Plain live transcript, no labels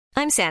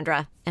I'm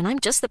Sandra, and I'm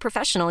just the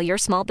professional your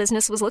small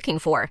business was looking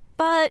for.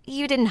 But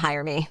you didn't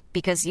hire me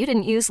because you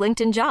didn't use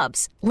LinkedIn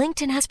Jobs.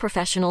 LinkedIn has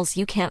professionals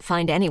you can't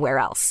find anywhere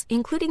else,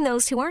 including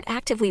those who aren't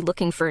actively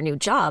looking for a new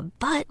job,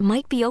 but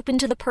might be open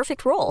to the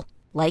perfect role,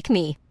 like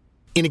me.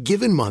 In a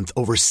given month,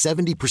 over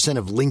 70%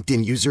 of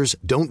LinkedIn users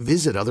don't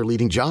visit other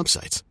leading job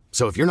sites.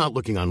 So if you're not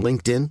looking on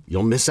LinkedIn,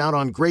 you'll miss out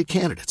on great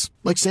candidates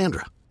like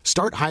Sandra.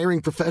 Start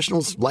hiring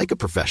professionals like a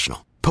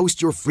professional.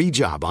 Post your free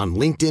job on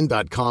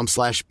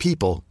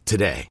linkedin.com/people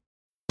today.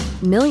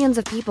 Millions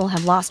of people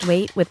have lost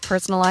weight with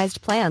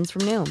personalized plans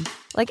from Noom.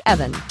 Like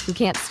Evan, who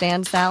can't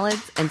stand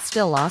salads and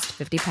still lost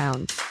 50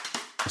 pounds.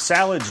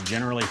 Salads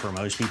generally for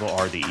most people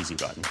are the easy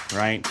button,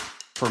 right?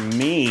 For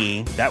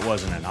me, that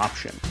wasn't an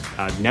option.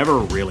 I never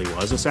really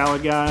was a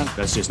salad guy.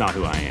 That's just not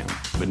who I am.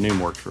 But Noom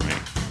worked for me.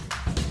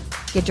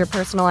 Get your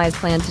personalized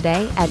plan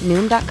today at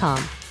Noom.com.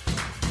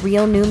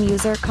 Real Noom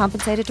user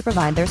compensated to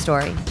provide their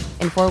story.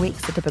 In 4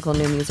 weeks, the typical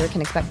Noom user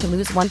can expect to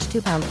lose 1 to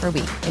 2 pounds per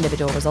week.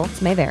 Individual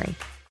results may vary.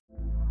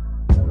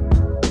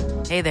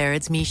 Hey there,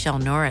 it's Michelle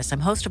Norris.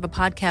 I'm host of a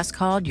podcast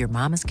called Your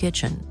Mama's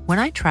Kitchen. When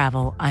I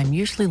travel, I'm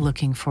usually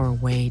looking for a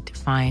way to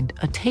find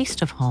a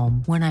taste of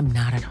home when I'm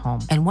not at home.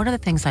 And one of the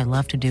things I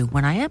love to do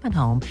when I am at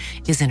home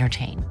is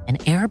entertain. And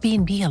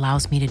Airbnb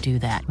allows me to do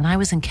that. When I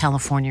was in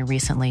California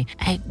recently,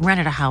 I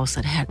rented a house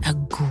that had a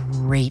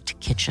great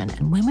kitchen.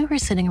 And when we were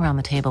sitting around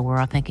the table, we're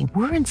all thinking,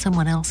 we're in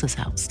someone else's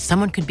house.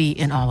 Someone could be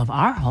in all of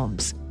our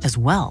homes as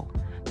well.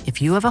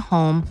 If you have a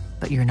home,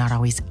 but you're not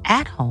always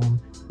at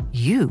home,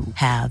 you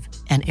have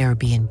an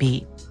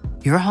Airbnb.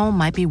 Your home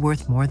might be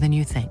worth more than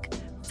you think.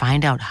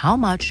 Find out how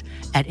much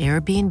at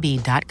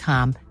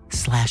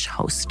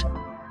airbnb.com/host.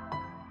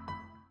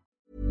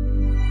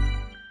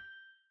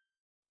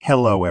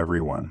 Hello,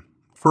 everyone.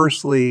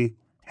 Firstly,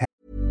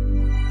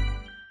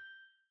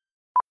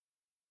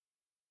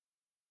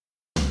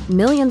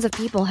 Millions of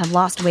people have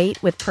lost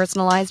weight with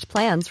personalized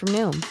plans from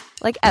Noom.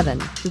 Like Evan,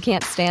 who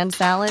can't stand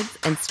salads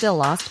and still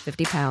lost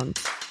 50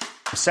 pounds.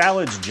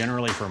 Salads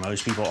generally for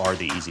most people are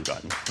the easy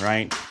button,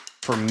 right?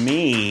 For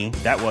me,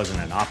 that wasn't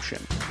an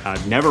option. I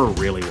never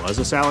really was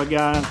a salad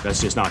guy.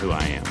 That's just not who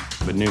I am.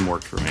 But Noom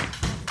worked for me.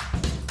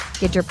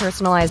 Get your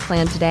personalized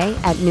plan today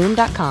at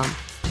Noom.com.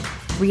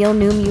 Real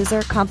Noom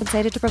user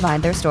compensated to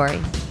provide their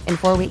story. In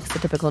 4 weeks, the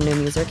typical Noom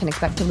user can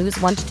expect to lose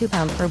 1 to 2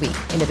 pounds per week.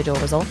 Individual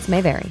results may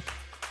vary.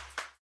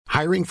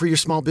 Hiring for your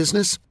small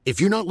business?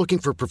 If you're not looking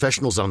for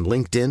professionals on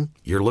LinkedIn,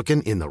 you're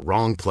looking in the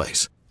wrong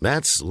place.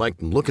 That's like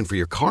looking for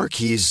your car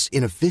keys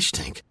in a fish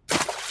tank.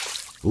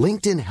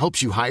 LinkedIn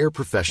helps you hire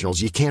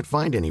professionals you can't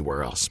find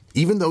anywhere else,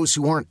 even those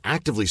who aren't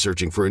actively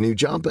searching for a new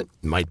job but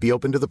might be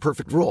open to the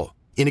perfect role.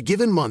 In a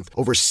given month,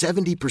 over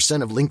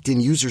 70% of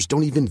LinkedIn users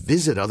don't even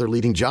visit other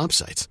leading job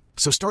sites.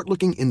 So start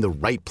looking in the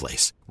right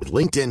place. With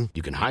LinkedIn,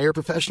 you can hire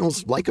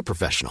professionals like a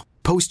professional.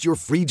 Post your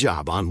free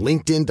job on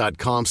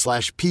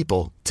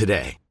linkedin.com/people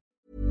today.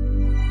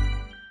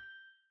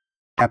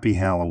 happy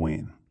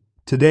Halloween.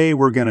 Today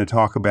we're going to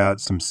talk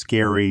about some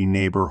scary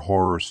neighbor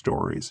horror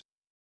stories.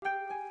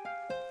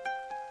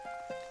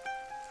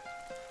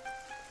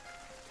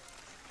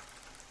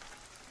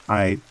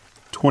 I,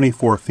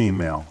 24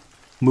 female,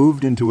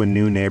 moved into a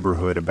new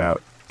neighborhood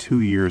about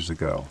 2 years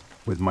ago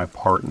with my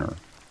partner,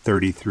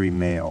 33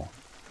 male,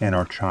 and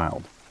our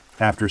child.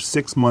 After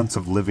 6 months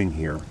of living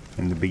here,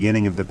 in the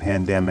beginning of the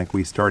pandemic,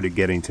 we started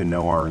getting to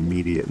know our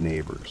immediate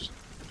neighbors.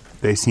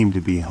 They seem to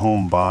be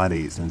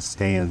homebodies and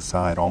stay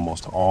inside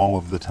almost all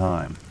of the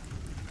time.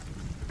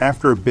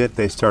 After a bit,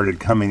 they started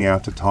coming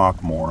out to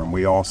talk more, and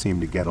we all seemed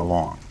to get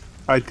along.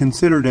 I'd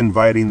considered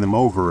inviting them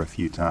over a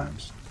few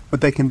times, but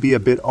they can be a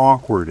bit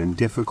awkward and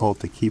difficult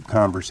to keep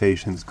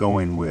conversations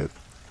going with.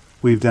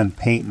 We've done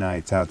paint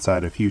nights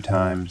outside a few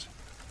times,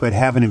 but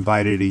haven't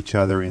invited each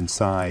other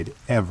inside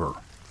ever.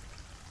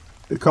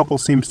 The couple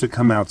seems to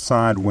come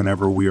outside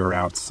whenever we are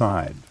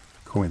outside,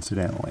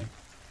 coincidentally.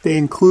 They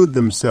include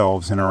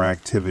themselves in our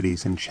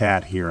activities and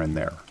chat here and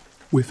there.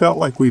 We felt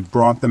like we've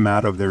brought them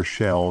out of their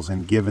shells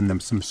and given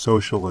them some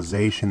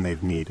socialization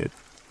they've needed,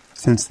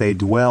 since they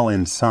dwell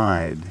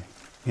inside,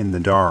 in the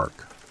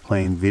dark,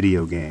 playing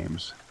video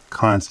games,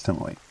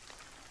 constantly.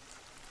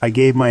 I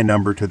gave my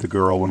number to the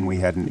girl when we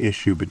had an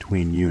issue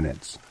between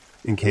units,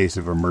 in case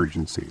of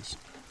emergencies.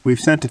 We've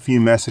sent a few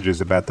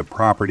messages about the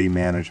property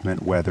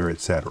management, weather,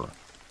 etc.,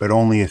 but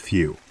only a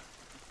few.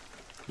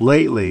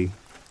 Lately,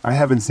 I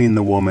haven't seen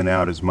the woman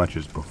out as much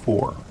as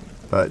before,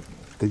 but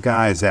the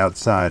guy's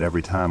outside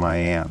every time I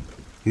am.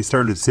 He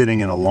started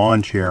sitting in a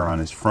lawn chair on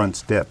his front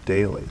step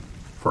daily,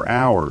 for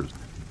hours.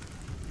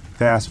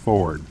 Fast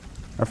forward,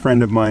 a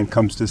friend of mine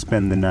comes to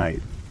spend the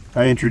night.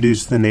 I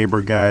introduce the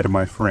neighbor guy to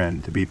my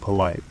friend to be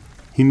polite.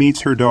 He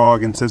meets her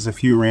dog and says a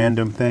few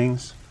random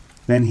things.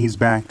 Then he's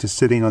back to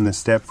sitting on the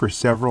step for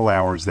several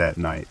hours that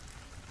night.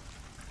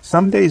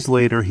 Some days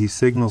later, he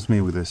signals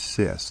me with a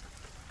cyst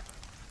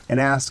and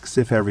asks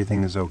if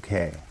everything is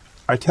okay.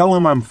 I tell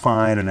him I'm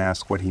fine and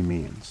ask what he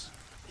means.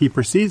 He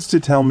proceeds to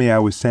tell me I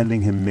was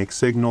sending him mixed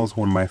signals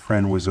when my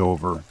friend was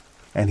over,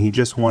 and he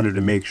just wanted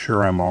to make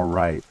sure I'm all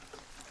right.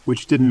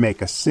 which didn't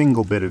make a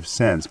single bit of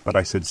sense, but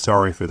I said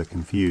sorry for the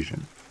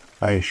confusion.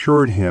 I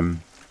assured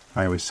him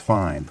I was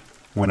fine,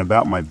 went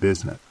about my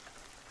business.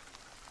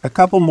 A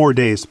couple more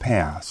days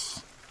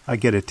pass. I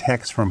get a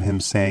text from him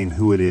saying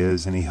who it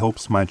is, and he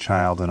hopes my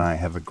child and I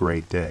have a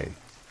great day.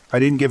 I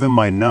didn't give him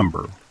my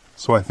number,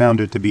 so I found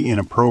it to be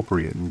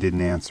inappropriate and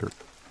didn't answer.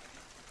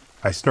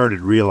 I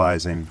started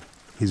realizing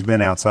he's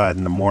been outside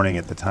in the morning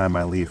at the time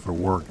I leave for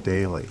work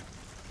daily.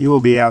 He will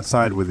be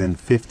outside within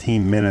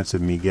 15 minutes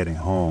of me getting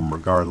home,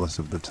 regardless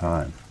of the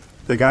time.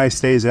 The guy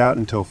stays out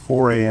until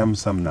 4 a.m.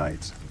 some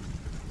nights.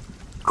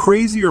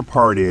 Crazier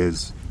part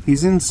is,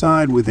 he's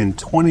inside within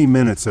 20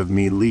 minutes of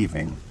me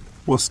leaving.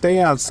 Will stay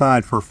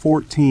outside for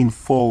 14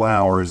 full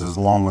hours as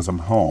long as I'm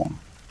home.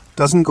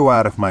 Doesn't go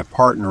out if my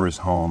partner is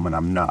home and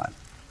I'm not.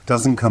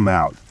 Doesn't come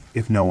out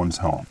if no one's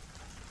home.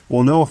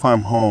 Will know if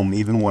I'm home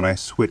even when I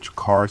switch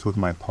cars with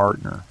my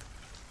partner.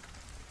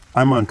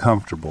 I'm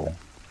uncomfortable,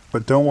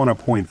 but don't want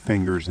to point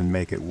fingers and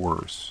make it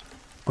worse.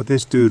 But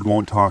this dude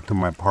won't talk to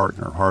my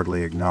partner,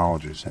 hardly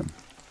acknowledges him.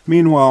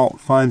 Meanwhile,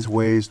 finds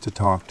ways to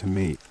talk to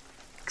me.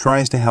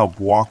 Tries to help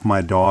walk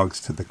my dogs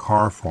to the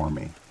car for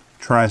me.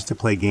 Tries to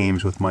play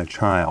games with my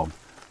child.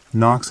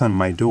 Knocks on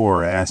my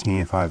door asking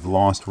if I've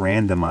lost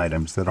random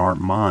items that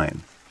aren't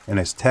mine, and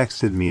has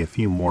texted me a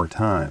few more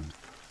times.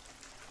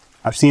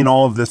 I've seen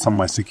all of this on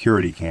my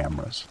security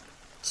cameras.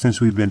 Since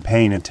we've been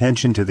paying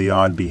attention to the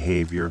odd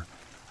behavior,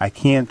 I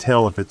can't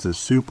tell if it's a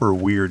super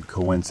weird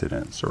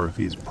coincidence or if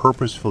he's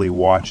purposefully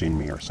watching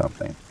me or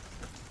something.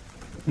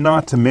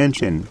 Not to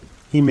mention,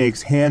 he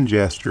makes hand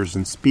gestures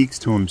and speaks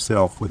to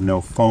himself with no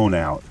phone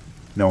out,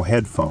 no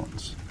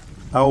headphones.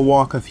 I'll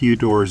walk a few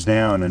doors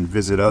down and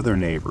visit other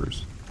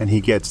neighbors, and he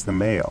gets the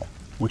mail,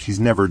 which he's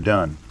never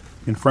done,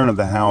 in front of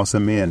the house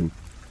I'm in.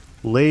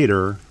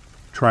 Later,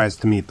 tries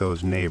to meet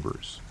those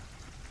neighbors.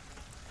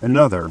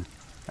 Another,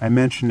 I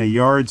mentioned a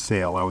yard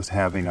sale I was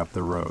having up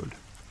the road.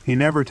 He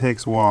never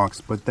takes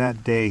walks, but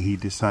that day he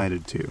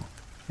decided to.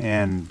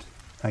 And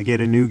I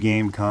get a new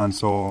game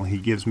console. He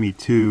gives me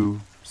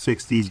 2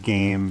 60s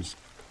games.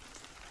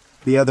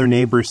 The other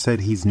neighbor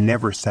said he's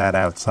never sat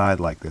outside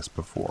like this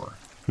before,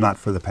 not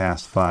for the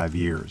past 5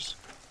 years.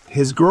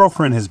 His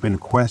girlfriend has been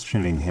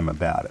questioning him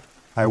about it.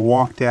 I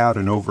walked out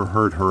and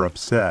overheard her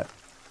upset,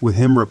 with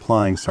him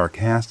replying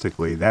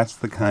sarcastically, "That's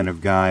the kind of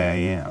guy I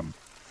am."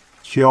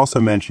 She also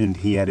mentioned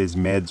he had his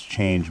meds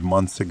changed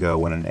months ago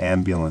when an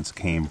ambulance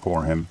came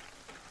for him.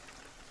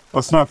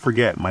 Let's not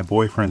forget, my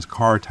boyfriend's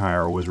car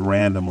tire was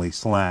randomly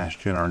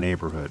slashed in our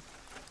neighborhood.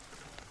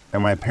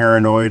 Am I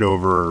paranoid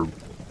over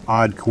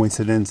odd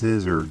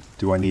coincidences, or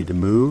do I need to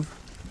move?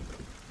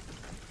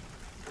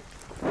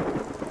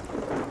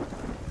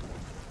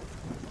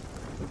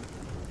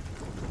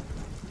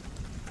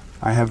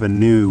 I have a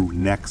new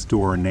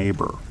next-door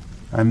neighbor.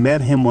 I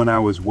met him when I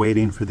was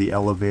waiting for the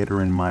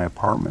elevator in my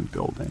apartment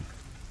building.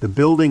 The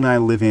building I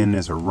live in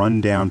is a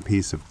run-down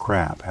piece of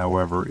crap.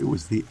 However, it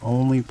was the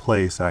only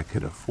place I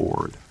could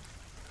afford.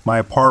 My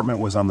apartment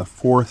was on the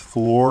 4th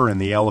floor,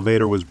 and the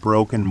elevator was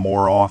broken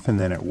more often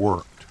than it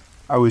worked.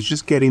 I was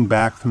just getting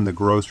back from the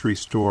grocery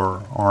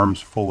store,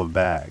 arms full of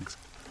bags.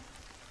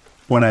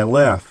 When I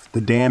left, the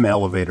damn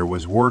elevator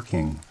was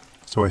working,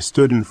 so I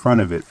stood in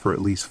front of it for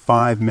at least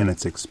 5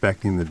 minutes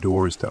expecting the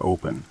doors to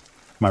open.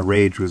 My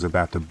rage was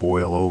about to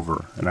boil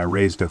over, and I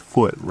raised a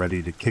foot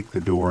ready to kick the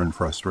door in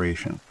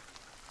frustration.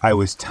 I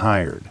was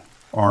tired,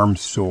 arms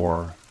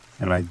sore,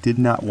 and I did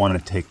not want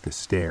to take the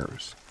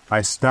stairs.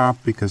 I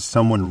stopped because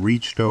someone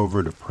reached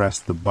over to press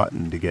the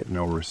button to get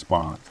no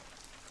response.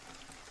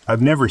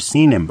 I've never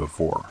seen him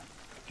before.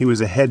 He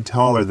was a head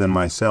taller than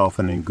myself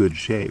and in good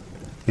shape,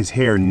 his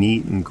hair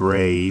neat and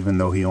gray even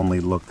though he only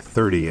looked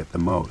 30 at the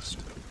most.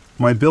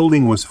 My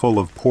building was full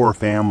of poor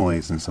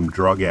families and some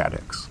drug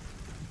addicts.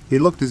 He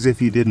looked as if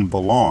he didn't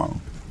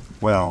belong.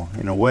 Well,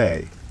 in a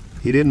way,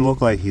 he didn't look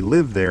like he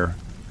lived there,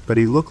 but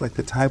he looked like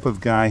the type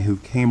of guy who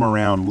came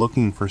around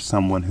looking for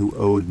someone who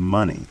owed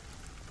money.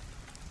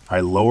 I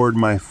lowered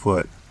my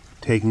foot,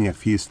 taking a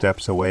few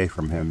steps away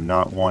from him,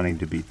 not wanting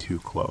to be too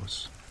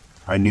close.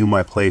 I knew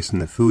my place in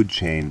the food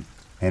chain,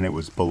 and it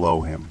was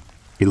below him.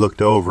 He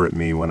looked over at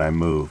me when I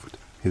moved,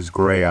 his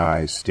gray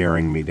eyes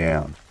staring me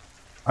down.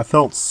 I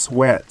felt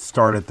sweat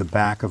start at the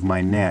back of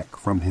my neck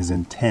from his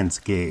intense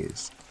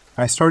gaze.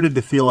 I started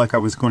to feel like I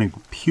was going to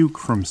puke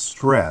from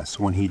stress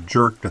when he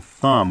jerked a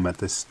thumb at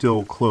the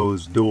still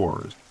closed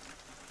doors.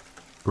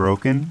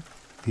 "Broken?"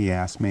 he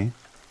asked me.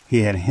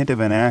 He had a hint of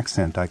an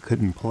accent I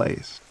couldn't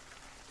place.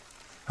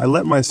 I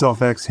let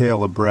myself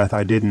exhale a breath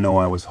I didn't know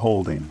I was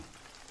holding.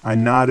 I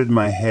nodded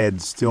my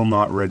head, still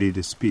not ready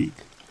to speak.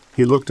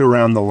 He looked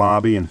around the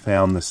lobby and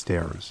found the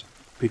stairs.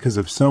 Because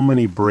of so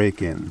many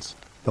break-ins,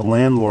 the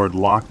landlord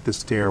locked the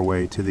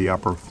stairway to the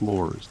upper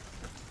floors,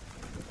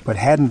 but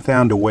hadn't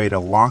found a way to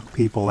lock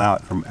people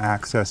out from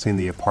accessing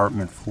the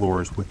apartment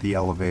floors with the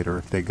elevator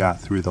if they got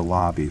through the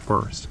lobby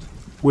first.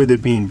 With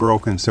it being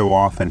broken so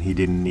often, he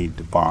didn't need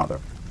to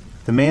bother.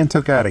 The man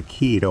took out a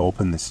key to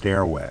open the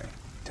stairway.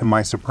 To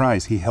my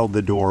surprise, he held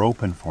the door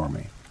open for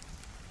me.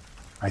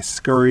 I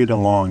scurried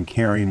along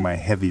carrying my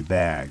heavy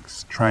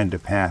bags, trying to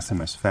pass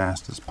him as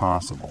fast as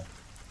possible.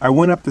 I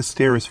went up the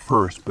stairs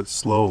first, but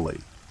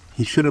slowly.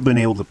 He should have been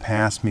able to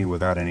pass me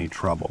without any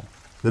trouble.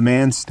 The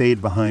man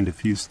stayed behind a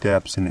few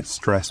steps, and it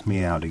stressed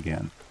me out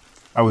again.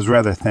 I was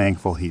rather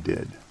thankful he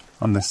did.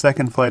 On the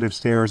second flight of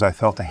stairs, I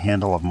felt the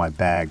handle of my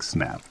bag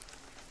snap.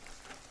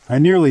 I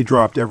nearly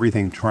dropped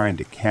everything trying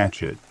to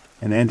catch it,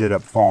 and ended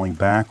up falling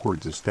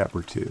backwards a step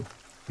or two.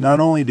 Not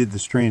only did the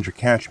stranger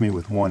catch me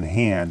with one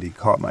hand, he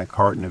caught my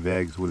carton of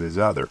eggs with his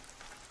other.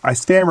 I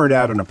stammered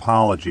out an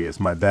apology as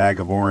my bag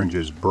of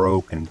oranges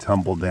broke and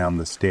tumbled down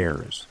the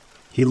stairs.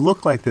 He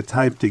looked like the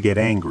type to get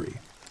angry.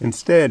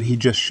 Instead, he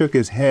just shook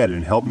his head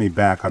and helped me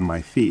back on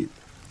my feet.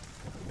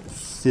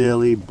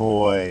 Silly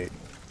boy.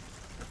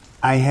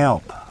 I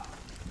help.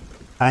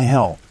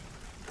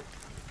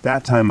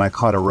 That time I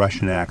caught a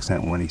Russian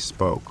accent when he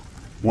spoke,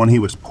 one he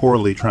was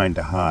poorly trying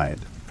to hide.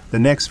 The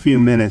next few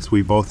minutes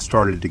we both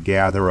started to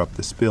gather up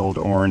the spilled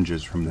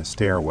oranges from the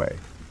stairway.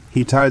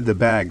 He tied the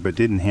bag but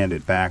didn't hand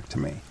it back to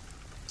me.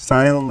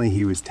 Silently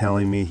he was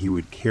telling me he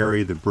would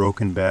carry the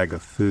broken bag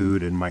of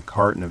food and my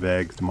carton of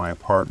eggs to my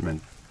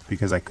apartment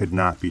because I could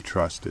not be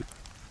trusted.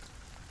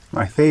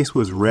 My face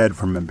was red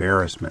from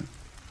embarrassment.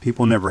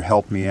 People never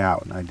helped me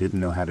out and I didn't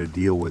know how to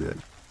deal with it.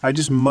 I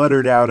just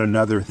muttered out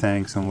another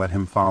thanks and let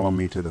him follow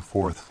me to the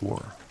 4th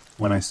floor.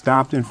 When I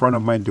stopped in front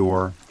of my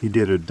door, he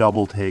did a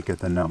double take at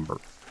the number.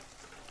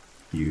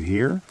 You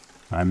here?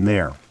 I'm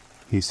there,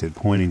 he said,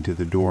 pointing to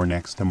the door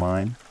next to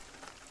mine.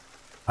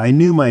 I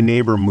knew my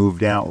neighbor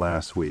moved out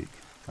last week.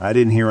 I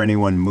didn't hear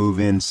anyone move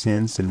in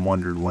since and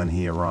wondered when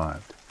he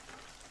arrived.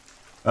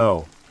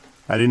 Oh,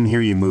 I didn't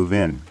hear you move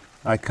in.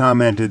 I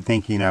commented,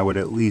 thinking I would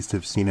at least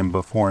have seen him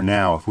before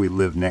now if we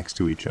lived next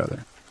to each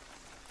other.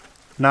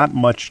 Not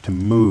much to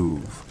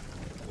move.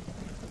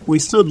 We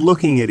stood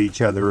looking at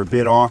each other a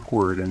bit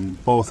awkward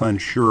and both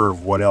unsure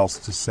of what else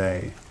to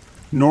say.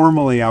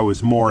 Normally I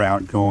was more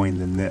outgoing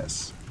than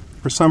this.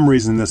 For some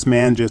reason this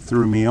man just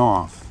threw me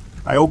off.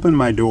 I opened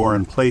my door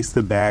and placed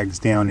the bags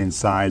down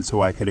inside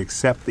so I could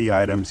accept the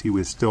items he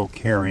was still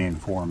carrying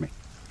for me.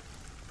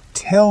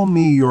 Tell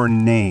me your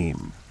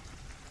name.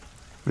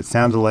 It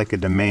sounded like a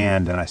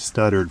demand and I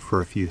stuttered for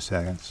a few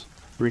seconds.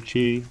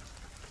 Richie.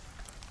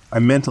 I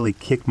mentally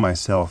kicked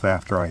myself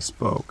after I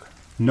spoke.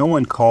 No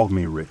one called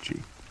me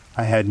Richie.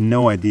 I had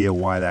no idea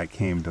why that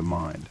came to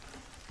mind.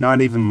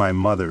 Not even my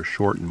mother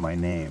shortened my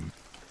name.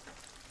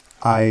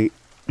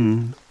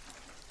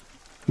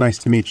 Nice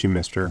to meet you,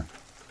 mister.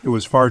 It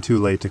was far too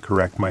late to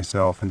correct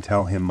myself and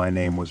tell him my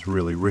name was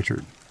really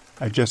Richard.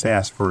 I just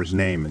asked for his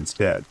name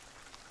instead.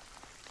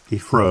 He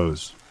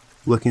froze,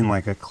 looking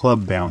like a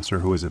club bouncer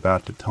who was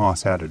about to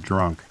toss out a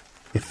drunk.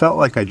 It felt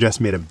like I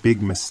just made a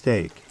big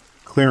mistake.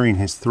 Clearing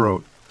his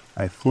throat,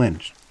 I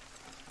flinched.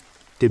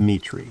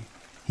 Dimitri,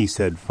 he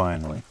said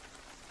finally.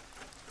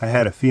 I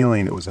had a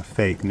feeling it was a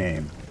fake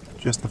name,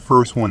 just the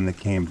first one that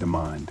came to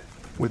mind.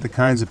 With the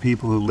kinds of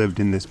people who lived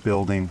in this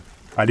building,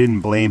 I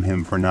didn't blame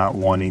him for not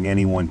wanting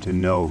anyone to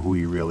know who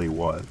he really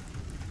was.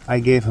 I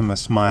gave him a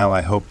smile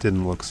I hoped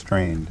didn't look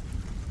strained.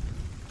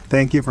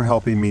 Thank you for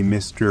helping me,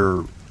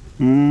 Mr.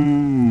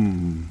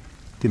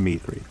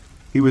 Dimitri.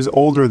 He was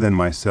older than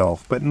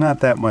myself, but not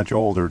that much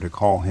older to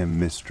call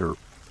him Mr.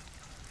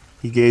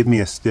 He gave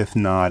me a stiff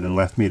nod and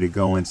left me to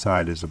go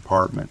inside his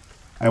apartment.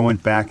 I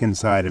went back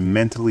inside and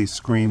mentally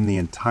screamed the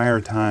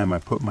entire time I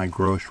put my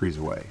groceries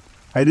away.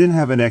 I didn't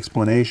have an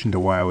explanation to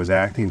why I was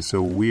acting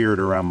so weird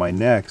around my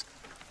neck.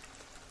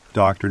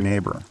 Dr.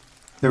 Neighbor.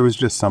 There was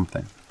just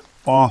something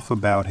off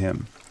about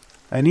him.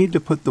 I need to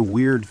put the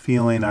weird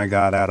feeling I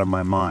got out of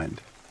my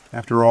mind.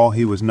 After all,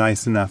 he was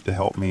nice enough to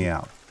help me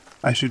out.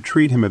 I should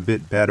treat him a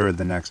bit better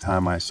the next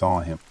time I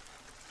saw him.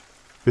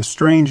 The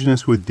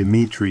strangeness with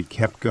Dimitri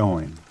kept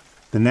going.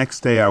 The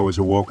next day I was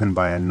awoken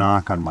by a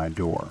knock on my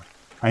door.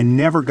 I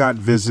never got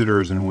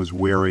visitors and was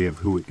wary of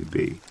who it could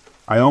be.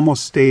 I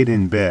almost stayed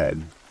in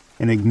bed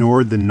and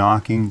ignored the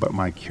knocking, but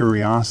my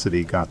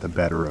curiosity got the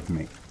better of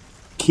me.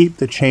 Keep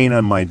the chain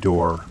on my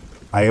door.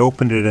 I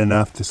opened it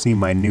enough to see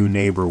my new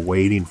neighbor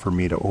waiting for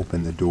me to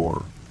open the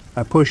door.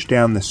 I pushed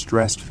down the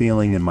stressed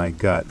feeling in my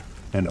gut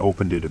and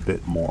opened it a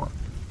bit more.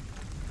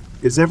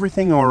 Is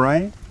everything all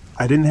right?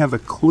 I didn't have a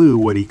clue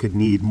what he could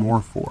need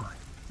more for.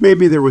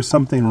 Maybe there was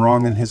something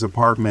wrong in his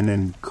apartment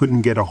and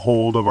couldn't get a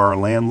hold of our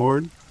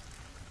landlord?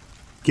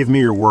 Give me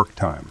your work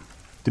time,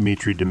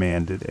 Dimitri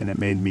demanded, and it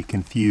made me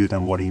confused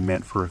on what he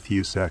meant for a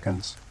few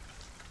seconds.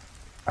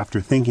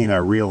 After thinking, I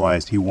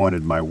realized he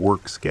wanted my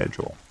work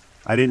schedule.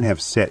 I didn't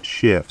have set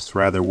shifts,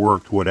 rather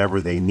worked whatever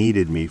they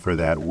needed me for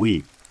that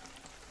week.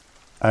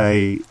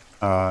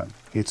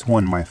 It's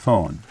on my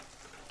phone.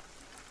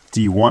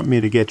 Do you want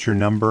me to get your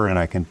number and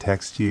I can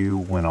text you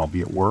when I'll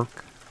be at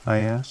work? I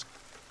asked.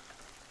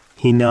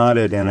 He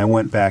nodded and I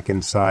went back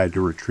inside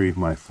to retrieve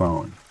my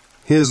phone.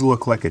 His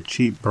looked like a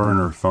cheap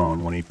burner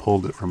phone when he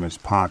pulled it from his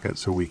pocket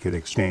so we could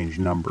exchange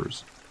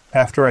numbers.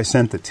 After I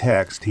sent the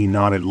text, he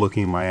nodded,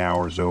 looking my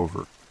hours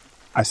over.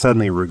 I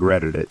suddenly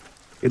regretted it.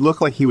 It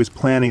looked like he was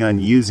planning on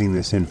using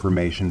this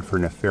information for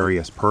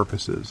nefarious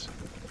purposes.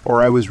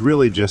 Or I was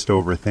really just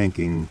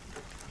overthinking.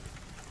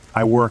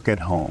 I work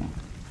at home.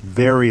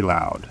 Very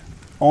loud.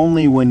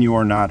 Only when you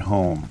are not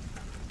home.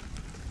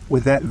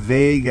 With that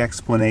vague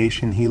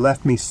explanation, he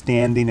left me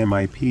standing in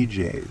my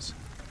PJs,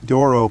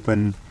 door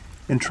open,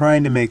 and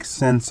trying to make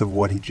sense of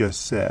what he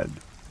just said.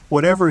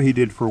 Whatever he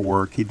did for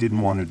work, he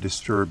didn't want to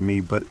disturb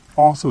me, but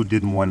also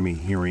didn't want me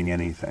hearing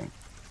anything.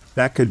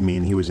 That could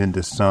mean he was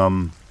into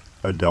some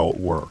adult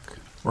work,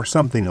 or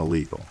something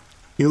illegal.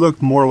 He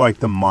looked more like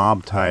the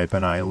mob type,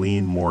 and I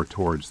leaned more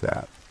towards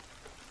that.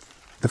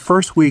 The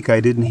first week I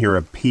didn't hear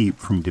a peep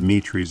from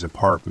Dimitri's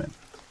apartment.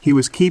 He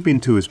was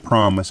keeping to his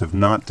promise of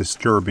not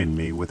disturbing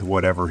me with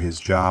whatever his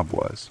job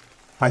was.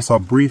 I saw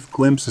brief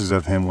glimpses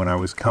of him when I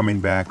was coming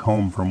back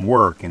home from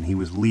work and he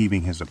was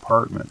leaving his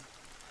apartment.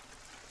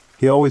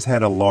 He always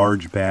had a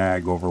large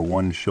bag over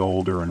one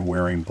shoulder and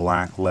wearing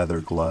black leather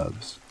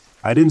gloves.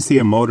 I didn't see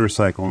a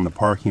motorcycle in the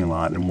parking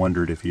lot and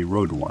wondered if he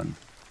rode one.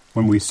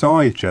 When we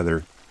saw each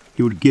other,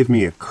 he would give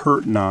me a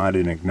curt nod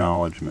in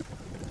acknowledgement.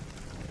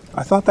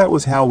 I thought that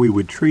was how we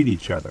would treat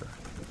each other,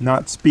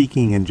 not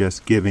speaking and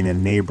just giving a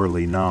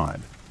neighborly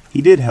nod.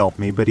 He did help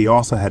me, but he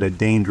also had a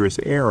dangerous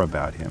air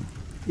about him.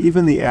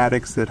 Even the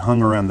attics that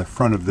hung around the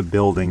front of the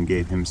building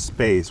gave him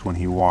space when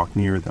he walked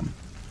near them.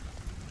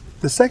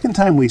 The second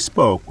time we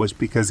spoke was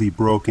because he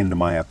broke into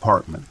my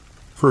apartment.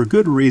 For a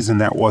good reason,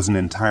 that wasn't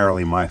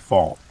entirely my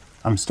fault.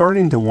 I'm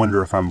starting to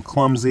wonder if I'm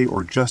clumsy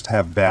or just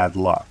have bad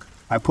luck.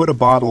 I put a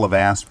bottle of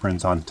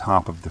aspirins on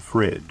top of the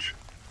fridge.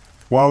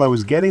 While I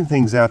was getting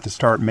things out to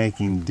start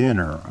making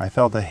dinner, I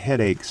felt a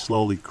headache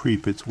slowly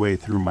creep its way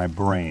through my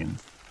brain.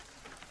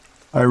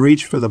 I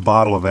reached for the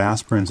bottle of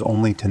aspirins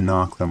only to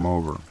knock them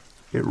over.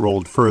 It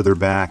rolled further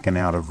back and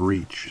out of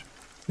reach.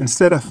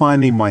 Instead of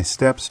finding my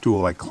step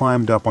stool, I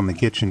climbed up on the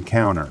kitchen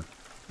counter,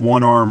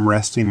 one arm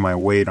resting my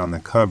weight on the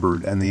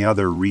cupboard and the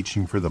other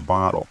reaching for the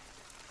bottle.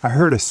 I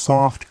heard a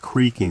soft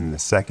creaking the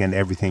second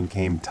everything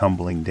came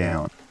tumbling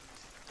down.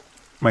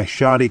 My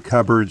shoddy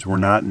cupboards were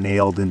not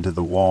nailed into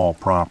the wall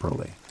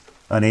properly.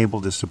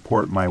 Unable to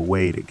support my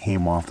weight, it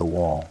came off the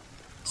wall,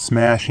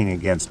 smashing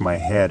against my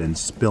head and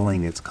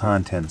spilling its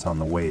contents on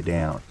the way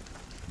down.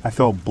 I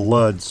felt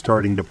blood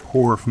starting to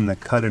pour from the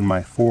cut in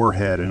my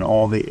forehead, and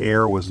all the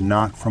air was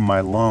knocked from my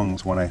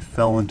lungs when I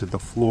fell into the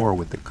floor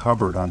with the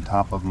cupboard on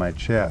top of my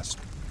chest.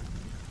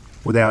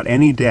 Without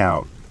any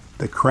doubt,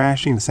 the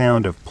crashing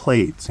sound of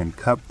plates and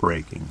cup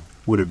breaking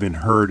would have been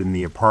heard in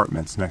the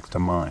apartments next to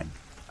mine.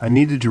 I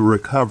needed to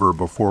recover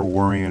before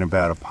worrying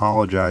about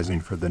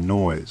apologizing for the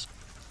noise.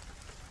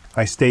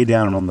 I stayed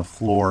down on the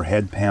floor,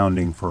 head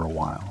pounding for a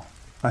while.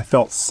 I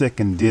felt sick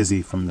and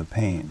dizzy from the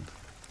pain.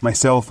 My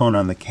cell phone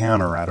on the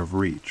counter out of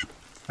reach.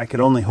 I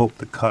could only hope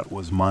the cut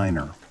was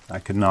minor. I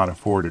could not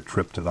afford a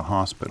trip to the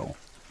hospital.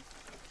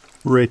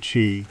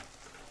 Richie.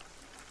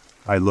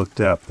 I looked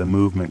up, the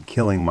movement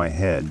killing my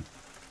head.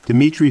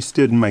 Dimitri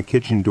stood in my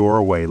kitchen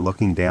doorway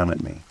looking down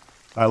at me.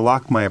 I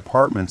locked my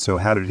apartment, so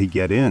how did he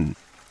get in?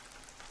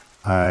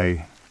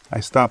 I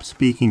stopped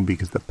speaking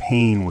because the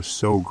pain was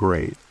so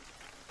great.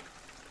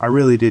 I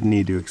really didn't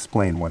need to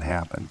explain what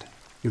happened.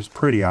 It was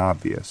pretty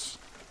obvious.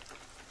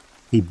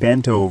 He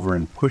bent over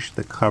and pushed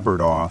the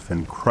cupboard off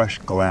and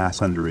crushed glass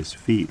under his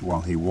feet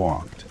while he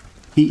walked.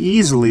 He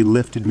easily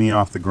lifted me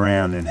off the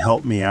ground and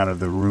helped me out of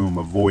the room,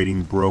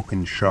 avoiding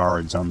broken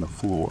shards on the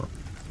floor.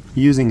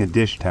 Using a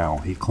dish towel,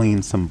 he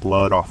cleaned some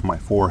blood off my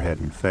forehead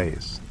and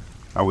face.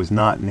 I was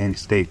not in any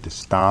state to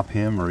stop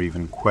him or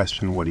even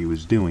question what he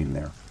was doing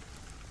there.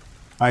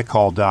 "I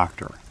call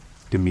doctor,"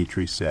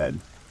 Dimitri said,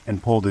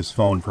 and pulled his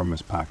phone from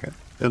his pocket.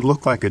 It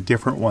looked like a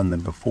different one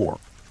than before.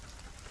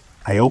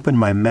 I opened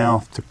my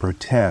mouth to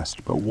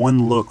protest, but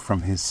one look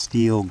from his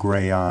steel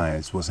gray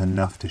eyes was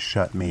enough to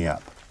shut me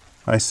up.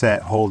 I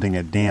sat holding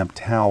a damp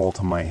towel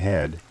to my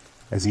head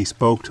as he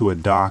spoke to a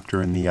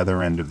doctor in the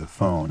other end of the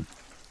phone.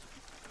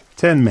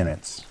 10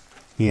 minutes,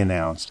 he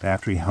announced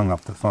after he hung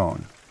up the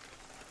phone.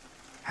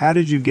 "How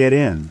did you get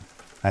in?"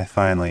 I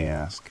finally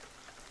asked.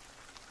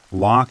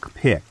 "Lock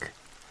pick."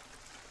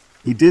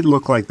 He did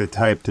look like the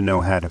type to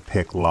know how to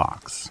pick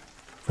locks.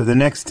 For the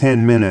next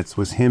 10 minutes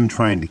was him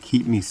trying to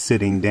keep me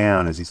sitting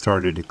down as he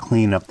started to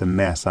clean up the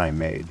mess I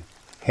made.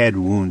 Head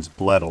wounds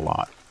bled a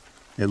lot.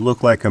 It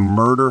looked like a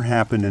murder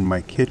happened in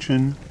my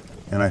kitchen,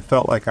 and I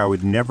felt like I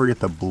would never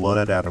get the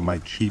blood out of my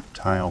cheap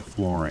tile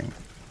flooring.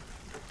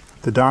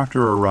 The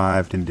doctor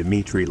arrived and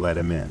Dimitri let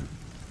him in.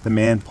 The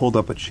man pulled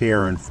up a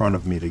chair in front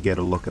of me to get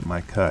a look at my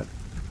cut.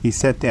 He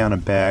set down a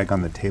bag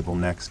on the table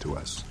next to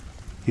us.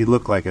 He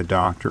looked like a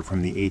doctor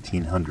from the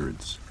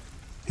 1800s.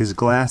 His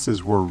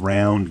glasses were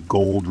round,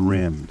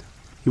 gold-rimmed.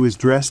 He was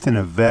dressed in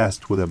a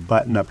vest with a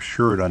button-up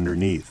shirt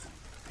underneath.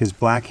 His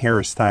black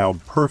hair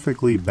styled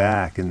perfectly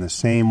back in the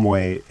same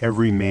way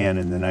every man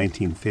in the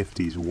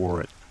 1950s wore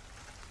it.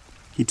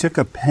 He took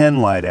a pen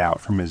light out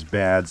from his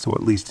bag so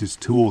at least his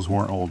tools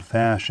weren't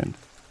old-fashioned.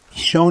 He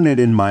shone it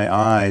in my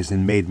eyes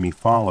and made me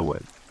follow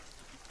it.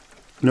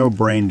 No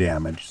brain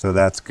damage, so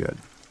that's good.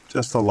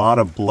 Just a lot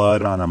of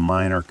blood on a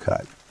minor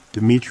cut.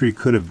 Dimitri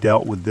could have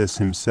dealt with this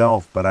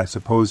himself, but I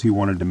suppose he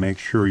wanted to make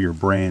sure your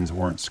brains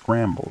weren't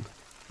scrambled.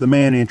 The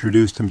man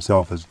introduced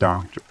himself as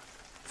Doctor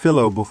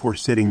Philo before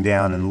sitting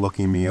down and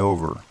looking me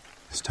over.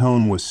 His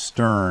tone was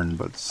stern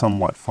but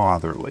somewhat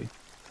fatherly.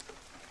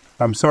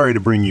 "I'm sorry to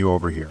bring you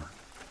over here.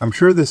 I'm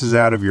sure this is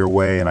out of your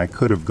way and I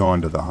could have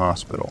gone to the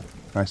hospital,"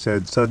 I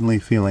said, suddenly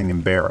feeling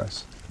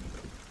embarrassed.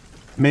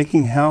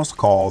 "Making house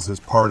calls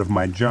is part of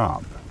my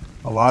job.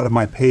 A lot of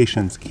my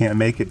patients can't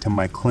make it to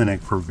my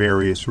clinic for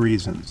various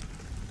reasons."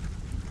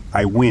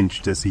 I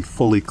winced as he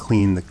fully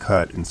cleaned the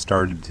cut and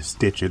started to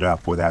stitch it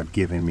up without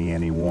giving me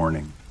any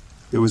warning.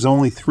 It was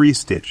only 3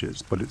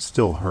 stitches, but it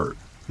still hurt.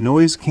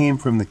 Noise came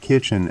from the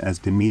kitchen as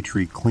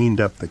Dimitri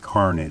cleaned up the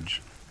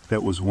carnage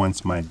that was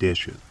once my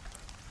dishes.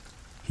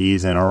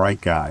 He's an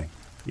alright guy,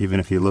 even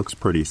if he looks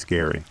pretty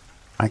scary.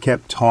 I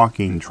kept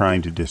talking,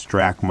 trying to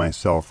distract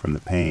myself from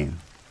the pain.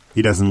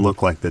 He doesn't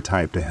look like the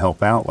type to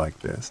help out like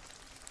this.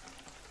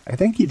 I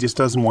think he just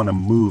doesn't want to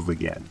move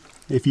again.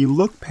 If you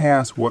look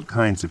past what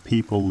kinds of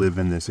people live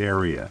in this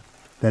area,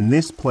 then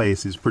this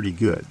place is pretty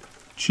good.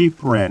 Cheap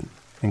rent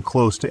and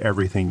close to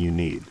everything you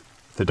need,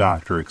 the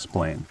doctor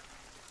explained.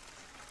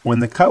 When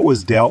the cut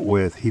was dealt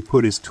with, he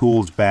put his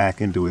tools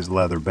back into his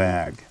leather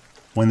bag.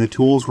 When the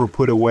tools were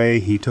put away,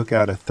 he took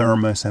out a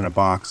thermos and a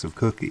box of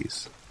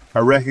cookies. I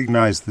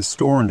recognized the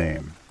store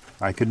name.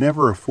 I could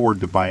never afford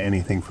to buy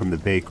anything from the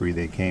bakery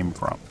they came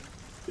from.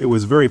 It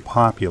was very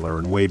popular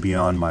and way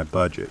beyond my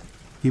budget.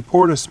 He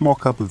poured a small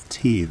cup of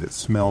tea that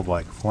smelled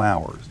like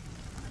flowers.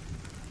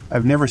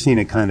 I've never seen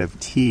a kind of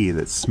tea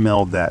that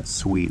smelled that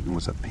sweet and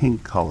was a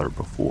pink color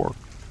before.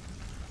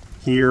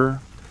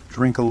 "Here,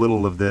 drink a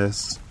little of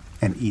this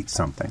and eat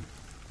something.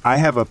 I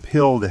have a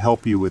pill to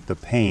help you with the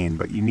pain,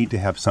 but you need to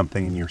have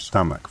something in your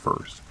stomach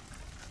first."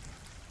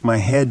 My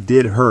head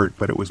did hurt,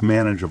 but it was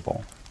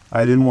manageable.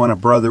 I didn't want a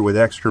brother with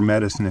extra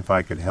medicine if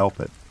I could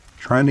help it.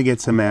 Trying to get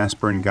some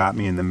aspirin got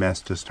me in the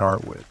mess to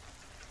start with.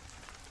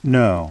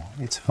 "No,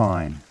 it's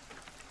fine."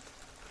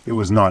 It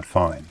was not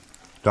fine.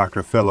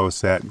 Dr. Philo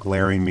sat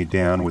glaring me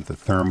down with the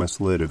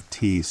thermos lid of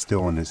tea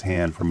still in his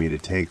hand for me to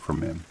take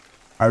from him.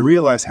 I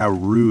realized how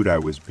rude I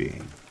was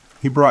being.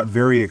 He brought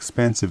very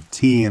expensive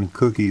tea and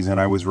cookies,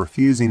 and I was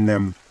refusing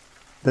them.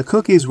 The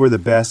cookies were the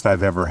best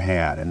I've ever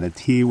had, and the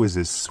tea was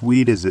as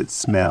sweet as it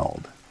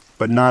smelled,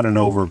 but not an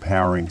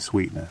overpowering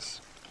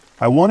sweetness.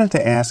 I wanted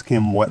to ask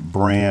him what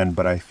brand,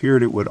 but I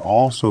feared it would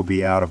also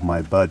be out of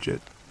my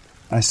budget.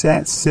 I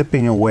sat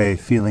sipping away,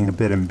 feeling a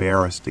bit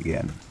embarrassed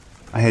again.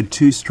 I had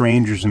 2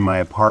 strangers in my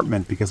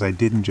apartment because I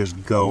didn't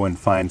just go and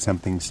find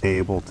something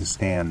stable to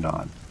stand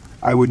on.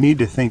 I would need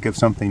to think of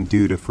something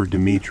due for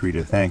Dimitri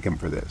to thank him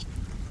for this.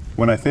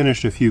 When I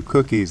finished a few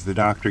cookies, the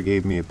doctor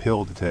gave me a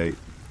pill to take.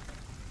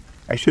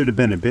 I should have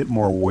been a bit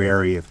more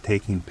wary of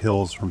taking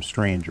pills from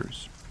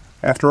strangers.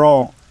 After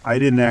all, I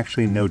didn't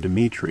actually know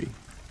Dimitri.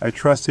 I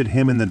trusted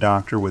him and the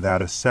doctor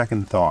without a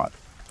second thought.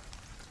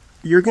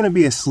 "You're going to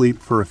be asleep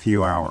for a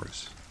few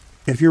hours.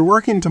 If you're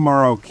working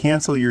tomorrow,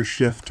 cancel your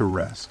shift to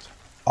rest.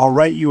 I'll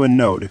write you a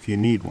note if you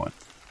need one."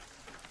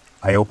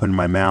 I opened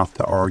my mouth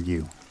to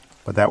argue,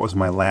 but that was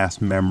my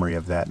last memory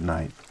of that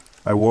night.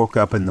 I woke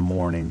up in the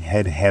morning,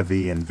 head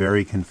heavy and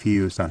very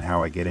confused on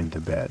how I get into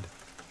bed.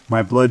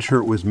 My blood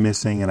shirt was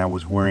missing and I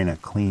was wearing a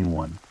clean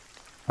one.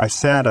 I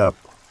sat up,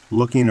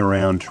 looking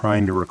around,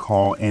 trying to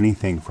recall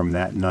anything from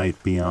that night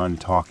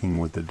beyond talking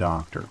with the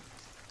doctor.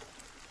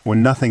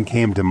 When nothing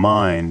came to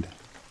mind,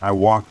 I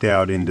walked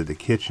out into the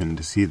kitchen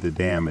to see the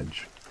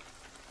damage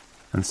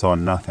and saw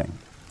nothing,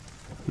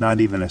 not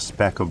even a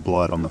speck of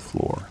blood on the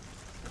floor.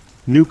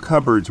 New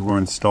cupboards were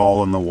installed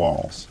on the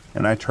walls,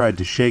 and I tried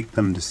to shake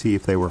them to see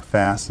if they were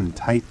fastened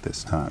tight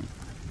this time.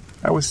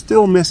 I was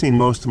still missing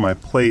most of my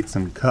plates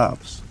and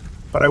cups,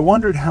 but I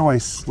wondered how I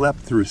slept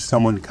through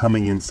someone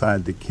coming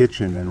inside the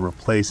kitchen and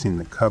replacing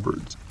the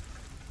cupboards.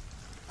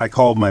 I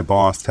called my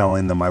boss,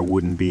 telling them I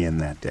wouldn't be in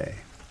that day.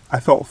 I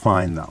felt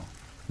fine, though,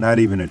 not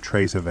even a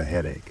trace of a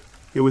headache.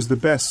 It was the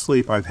best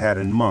sleep I've had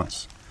in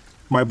months.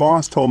 My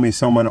boss told me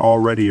someone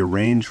already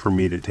arranged for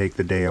me to take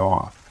the day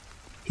off.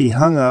 He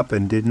hung up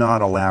and did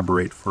not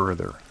elaborate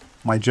further.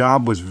 My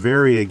job was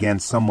very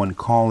against someone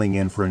calling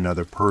in for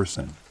another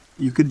person.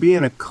 You could be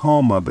in a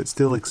coma but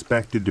still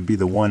expected to be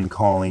the one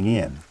calling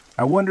in.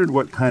 I wondered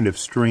what kind of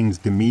strings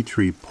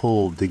Dimitri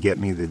pulled to get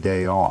me the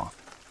day off.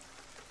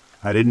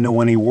 I didn't know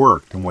when he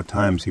worked and what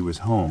times he was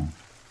home.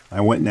 I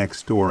went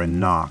next door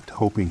and knocked,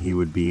 hoping he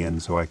would be in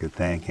so I could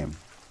thank him.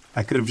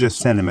 I could have just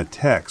sent him a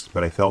text,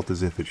 but I felt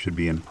as if it should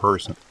be in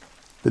person.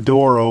 The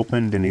door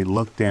opened and he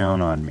looked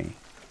down on me,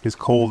 his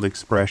cold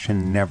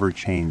expression never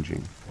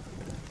changing.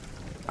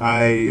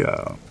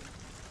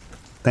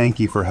 Thank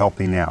you for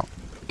helping out.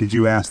 Did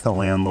you ask the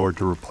landlord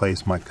to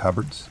replace my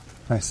cupboards?"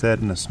 I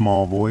said in a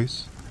small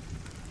voice.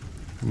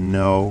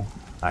 "No,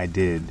 I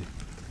did.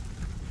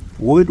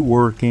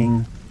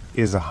 Woodworking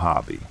is a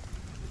hobby."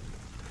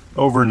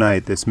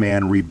 Overnight, this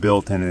man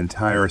rebuilt an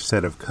entire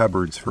set of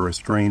cupboards for a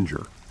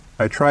stranger.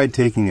 I tried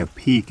taking a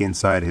peek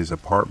inside his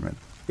apartment.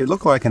 It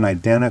looked like an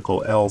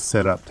identical L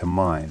setup to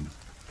mine.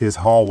 His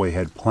hallway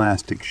had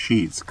plastic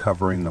sheets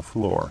covering the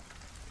floor,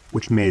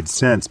 which made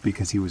sense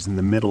because he was in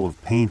the middle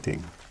of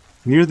painting.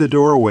 Near the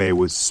doorway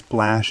was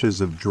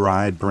splashes of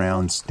dried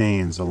brown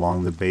stains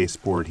along the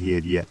baseboard he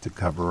had yet to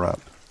cover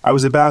up. I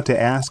was about to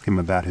ask him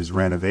about his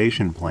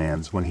renovation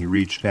plans when he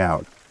reached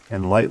out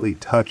and lightly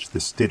touched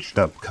the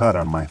stitched-up cut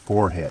on my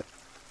forehead.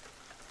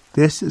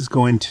 "This is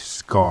going to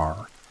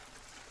scar."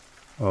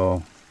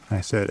 "Oh,"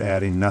 I said,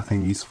 adding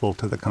nothing useful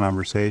to the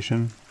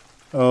conversation.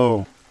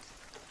 "Oh."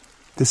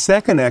 The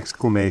second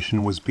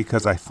exclamation was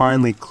because I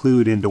finally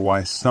clued into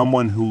why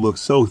someone who looked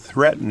so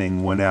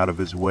threatening went out of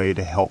his way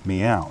to help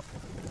me out.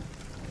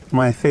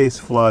 My face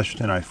flushed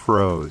and I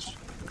froze,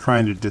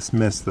 trying to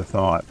dismiss the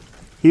thought.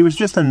 He was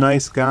just a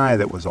nice guy,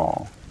 that was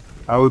all.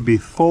 I would be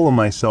full of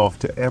myself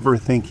to ever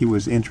think he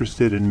was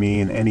interested in me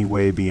in any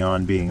way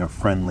beyond being a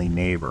friendly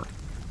neighbor.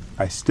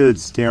 I stood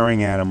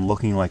staring at him,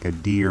 looking like a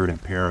deer in a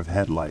pair of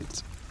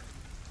headlights.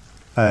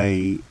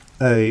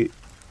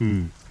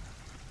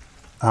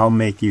 I'll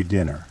make you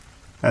dinner,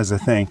 as a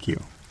thank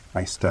you,"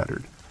 I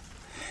stuttered.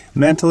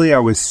 Mentally, I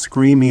was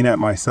screaming at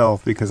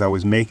myself because I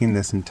was making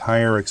this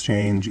entire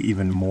exchange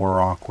even more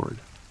awkward.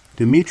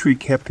 Dmitri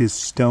kept his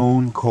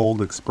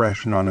stone-cold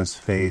expression on his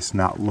face,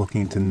 not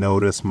looking to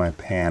notice my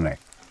panic.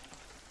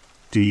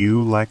 "Do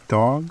you like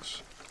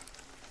dogs?"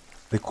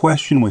 The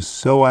question was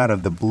so out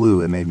of the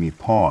blue it made me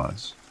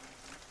pause.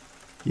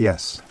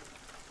 "Yes,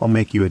 I'll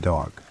make you a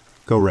dog.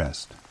 Go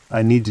rest.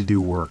 I need to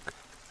do work."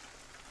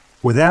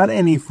 Without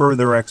any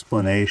further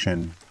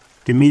explanation,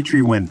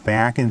 Dmitri went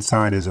back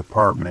inside his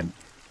apartment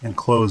and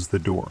closed the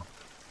door.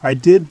 I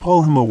did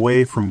pull him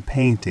away from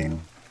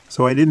painting,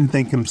 so I didn't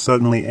think him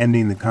suddenly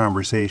ending the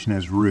conversation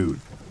as rude.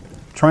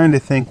 Trying to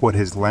think what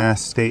his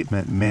last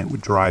statement meant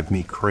would drive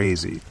me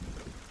crazy.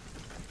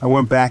 I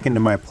went back into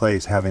my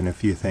place having a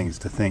few things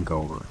to think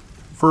over.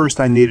 First,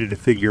 I needed to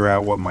figure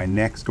out what my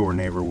next-door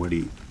neighbor would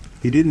eat.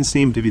 He didn't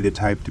seem to be the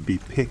type to be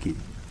picky.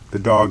 The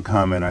dog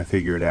comment I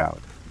figured out.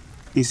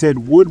 He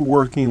said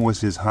woodworking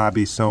was his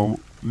hobby, so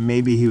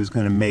maybe he was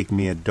going to make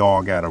me a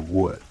dog out of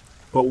wood.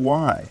 But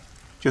why?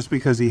 Just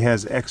because he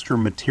has extra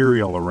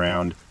material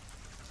around?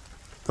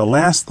 The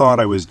last thought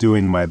I was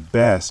doing my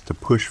best to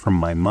push from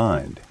my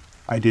mind.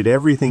 I did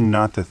everything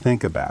not to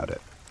think about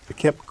it. It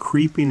kept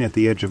creeping at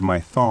the edge of my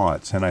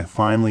thoughts, and I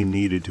finally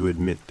needed to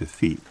admit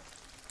defeat.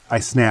 I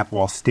snapped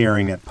while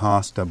staring at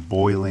pasta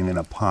boiling in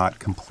a pot,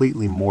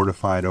 completely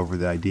mortified over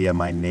the idea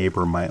my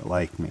neighbor might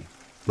like me.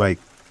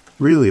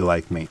 Really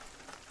like me.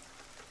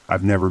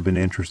 I've never been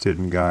interested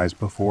in guys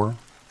before.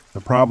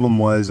 The problem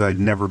was I'd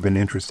never been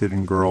interested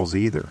in girls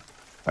either.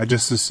 I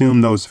just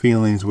assumed those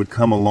feelings would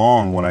come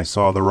along when I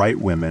saw the right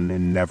women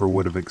and never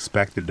would have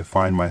expected to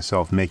find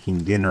myself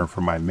making dinner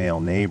for my male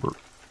neighbor.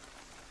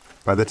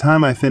 By the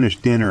time I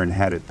finished dinner and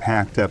had it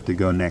packed up to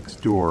go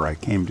next door, I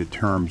came to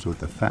terms with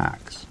the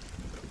facts.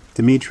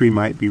 Dmitri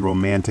might be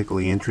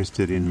romantically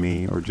interested in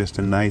me or just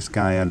a nice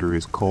guy under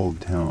his cold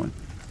tone.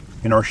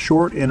 In our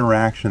short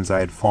interactions, I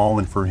had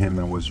fallen for him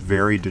and was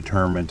very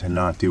determined to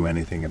not do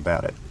anything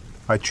about it.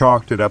 I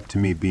chalked it up to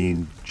me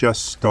being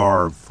just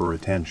starved for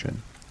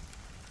attention.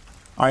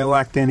 I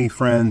lacked any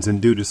friends,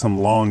 and due to some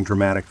long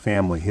dramatic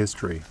family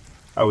history,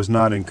 I was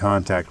not in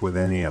contact with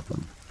any of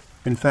them.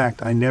 In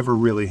fact, I never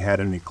really had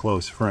any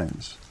close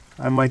friends.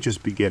 I might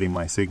just be getting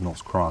my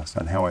signals crossed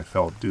on how I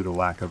felt due to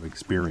lack of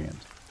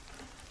experience.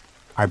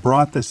 I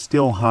brought the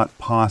still hot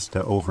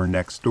pasta over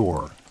next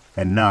door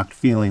and knocked,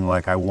 feeling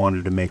like I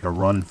wanted to make a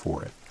run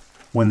for it.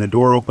 When the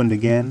door opened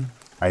again,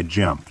 I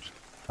jumped.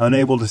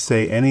 Unable to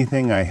say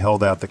anything, I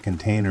held out the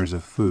containers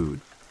of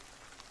food.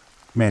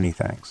 "Many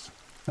thanks.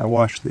 I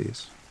washed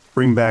these.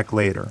 Bring back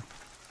later,"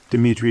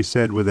 Dmitri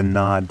said with a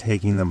nod,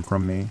 taking them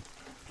from me.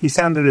 He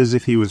sounded as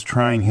if he was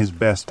trying his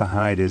best to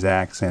hide his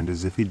accent,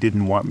 as if he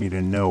didn't want me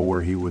to know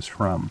where he was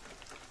from.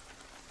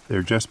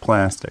 "They're just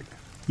plastic.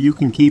 You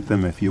can keep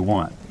them if you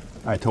want,"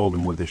 I told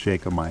him with a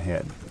shake of my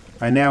head.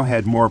 I now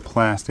had more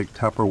plastic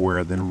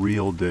Tupperware than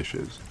real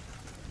dishes.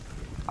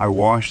 "I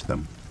washed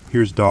them.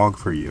 Here's dog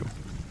for you."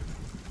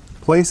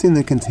 Placing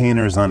the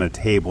containers on a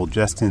table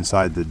just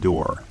inside the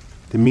door,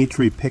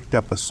 Dmitri picked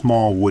up a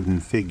small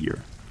wooden figure.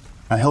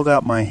 I held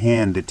out my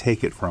hand to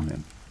take it from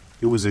him.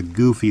 It was a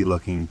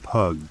goofy-looking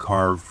pug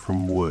carved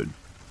from wood.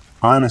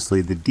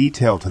 Honestly, the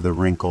detail to the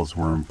wrinkles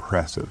were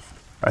impressive.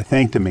 I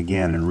thanked him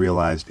again and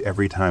realized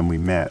every time we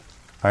met,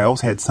 I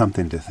always had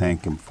something to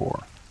thank him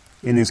for.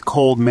 In his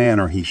cold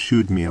manner, he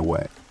shooed me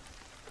away.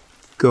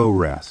 "Go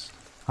rest.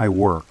 I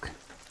work."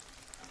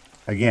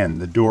 Again,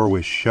 the door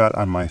was shut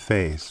on my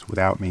face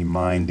without me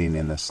minding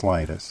in the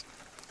slightest.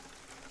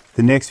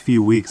 The next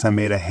few weeks I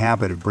made a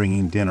habit of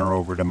bringing dinner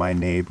over to my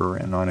neighbor,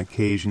 and on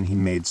occasion he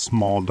made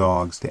small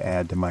dogs to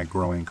add to my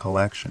growing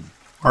collection.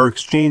 Our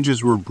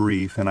exchanges were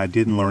brief, and I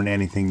didn't learn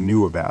anything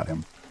new about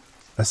him,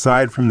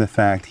 aside from the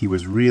fact he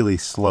was really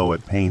slow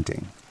at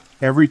painting.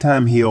 Every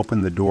time he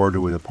opened the door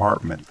to his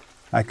apartment,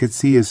 I could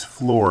see his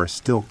floor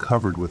still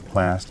covered with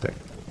plastic.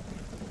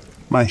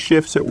 My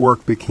shifts at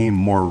work became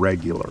more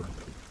regular.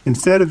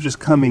 Instead of just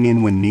coming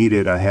in when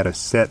needed, I had a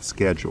set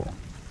schedule.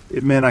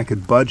 It meant I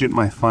could budget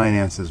my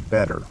finances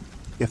better.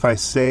 If I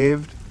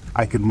saved,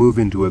 I could move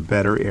into a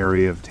better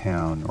area of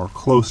town or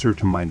closer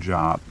to my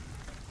job.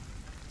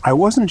 I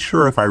wasn't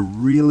sure if I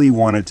really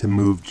wanted to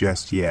move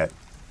just yet,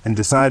 and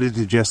decided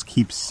to just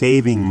keep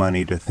saving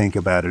money to think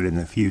about it in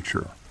the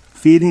future.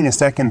 Feeding a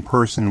second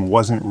person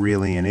wasn't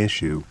really an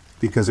issue,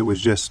 because it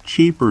was just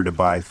cheaper to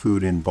buy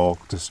food in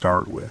bulk to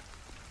start with.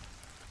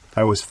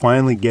 I was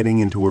finally getting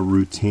into a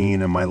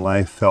routine, and my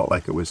life felt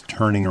like it was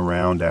turning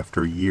around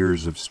after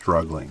years of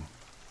struggling.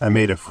 I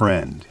made a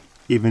friend,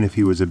 even if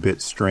he was a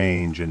bit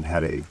strange and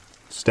had a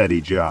steady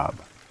job.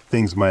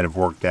 Things might have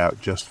worked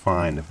out just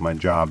fine if my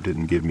job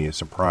didn't give me a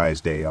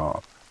surprise day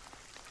off.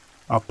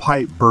 A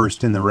pipe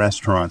burst in the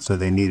restaurant, so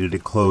they needed to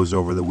close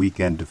over the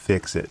weekend to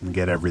fix it and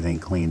get everything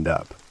cleaned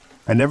up.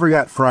 I never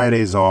got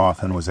Fridays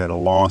off and was at a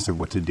loss of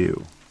what to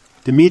do.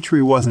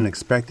 Dimitri wasn't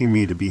expecting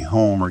me to be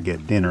home or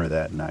get dinner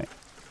that night.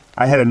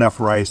 I had enough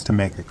rice to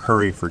make a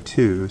curry for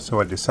two,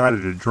 so I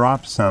decided to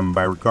drop some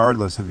by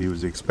regardless if he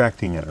was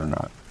expecting it or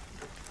not.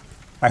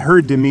 I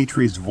heard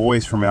Dimitri's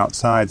voice from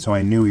outside, so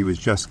I knew he was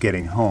just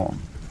getting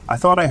home. I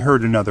thought I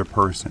heard another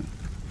person.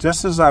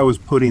 Just as I was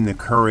putting the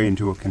curry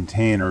into a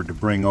container to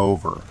bring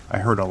over, I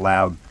heard a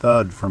loud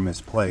thud from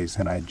his place,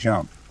 and I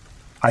jumped.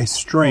 I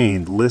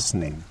strained,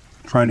 listening,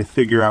 trying to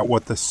figure out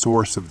what the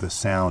source of the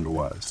sound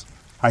was.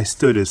 I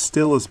stood as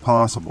still as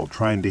possible,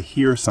 trying to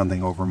hear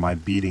something over my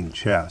beating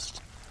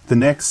chest. The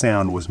next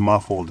sound was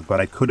muffled, but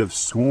I could have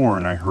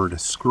sworn I heard a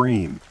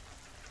scream.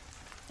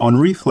 On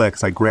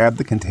reflex, I grabbed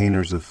the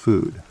containers of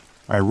food.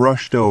 I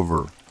rushed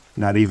over,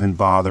 not even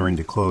bothering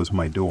to close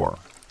my door.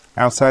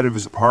 Outside of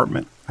his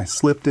apartment, I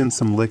slipped in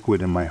some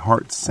liquid and my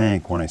heart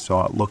sank when I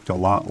saw it looked a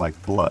lot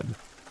like blood.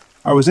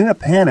 I was in a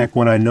panic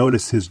when I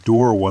noticed his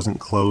door wasn't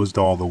closed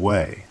all the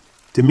way.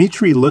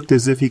 Dimitri looked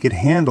as if he could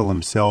handle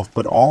himself,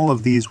 but all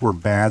of these were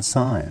bad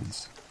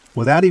signs.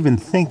 Without even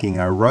thinking,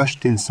 I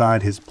rushed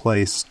inside his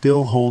place,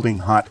 still holding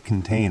hot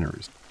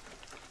containers.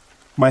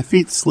 My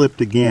feet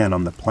slipped again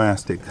on the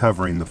plastic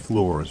covering the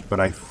floors, but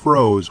I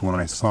froze when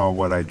I saw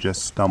what I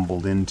just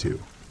stumbled into.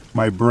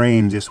 My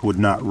brain just would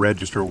not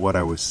register what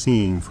I was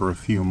seeing for a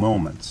few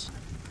moments.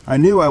 I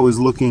knew I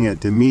was looking at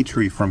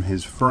Dimitri from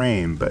his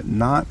frame, but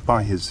not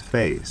by his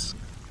face.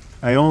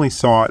 I only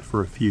saw it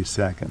for a few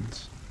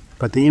seconds,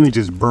 but the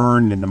images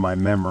burned into my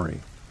memory.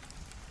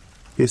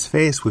 His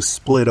face was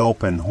split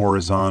open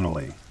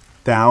horizontally.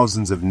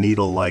 Thousands of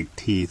needle-like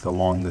teeth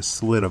along the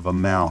slit of a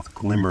mouth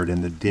glimmered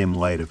in the dim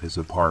light of his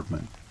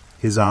apartment.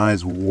 His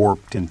eyes,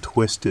 warped and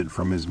twisted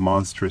from his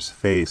monstrous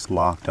face,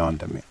 locked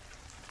onto me.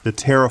 The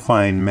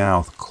terrifying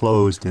mouth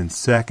closed in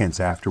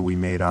seconds after we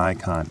made eye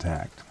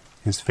contact,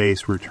 his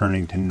face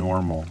returning to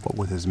normal, but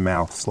with his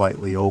mouth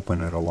slightly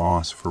open at a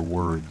loss for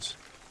words.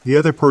 The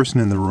other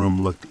person in the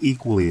room looked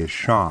equally as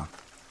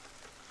shocked.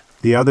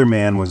 The other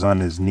man was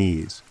on his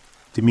knees,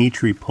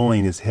 Dimitri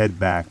pulling his head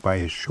back by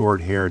his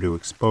short hair to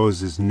expose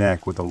his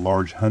neck with a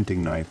large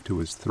hunting knife to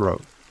his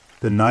throat.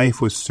 The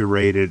knife was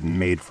serrated and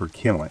made for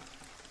killing.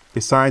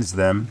 Besides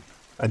them,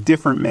 a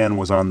different man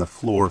was on the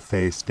floor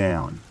face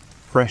down,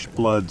 fresh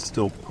blood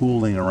still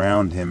pooling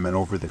around him and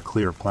over the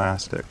clear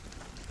plastic.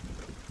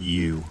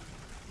 "You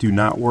do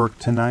not work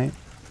tonight?"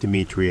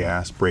 Dimitri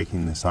asked,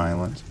 breaking the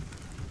silence.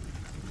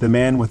 The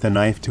man with the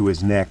knife to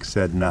his neck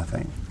said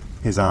nothing,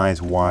 his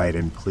eyes wide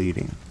and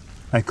pleading.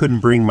 I couldn't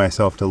bring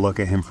myself to look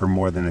at him for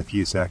more than a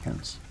few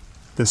seconds.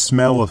 The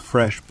smell of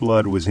fresh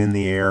blood was in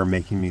the air,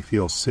 making me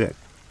feel sick.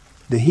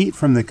 The heat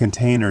from the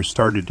container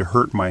started to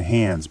hurt my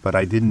hands, but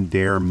I didn't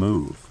dare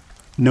move.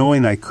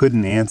 Knowing I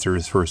couldn't answer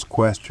his first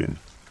question,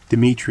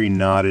 Dimitri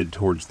nodded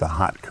towards the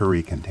hot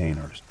curry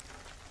containers.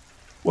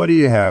 "What do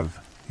you have?"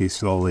 he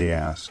slowly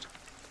asked.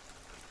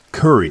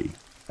 "Curry,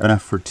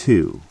 enough for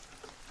two."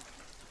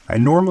 I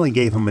normally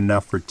gave him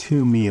enough for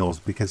 2 meals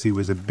because he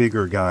was a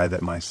bigger guy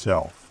than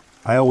myself.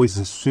 I always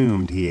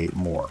assumed he ate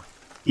more.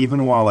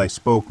 Even while I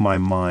spoke, my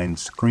mind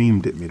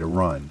screamed at me to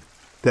run,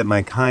 that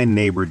my kind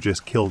neighbor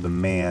just killed a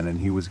man and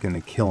he was going to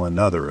kill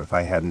another if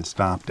I hadn't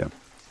stopped him.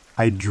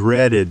 I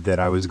dreaded that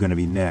I was going to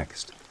be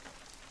next.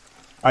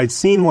 I'd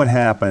seen what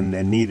happened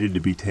and needed to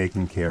be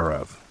taken care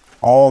of.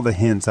 All the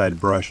hints I'd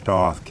brushed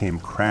off came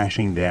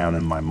crashing down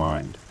in my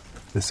mind.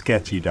 The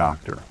sketchy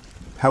doctor.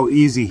 How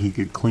easy he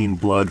could clean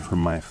blood from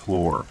my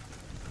floor.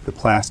 The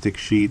plastic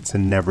sheets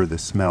and never the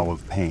smell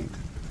of paint.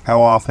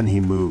 How often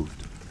he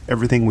moved.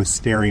 Everything was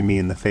staring me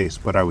in the face,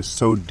 but I was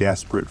so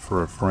desperate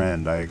for a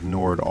friend I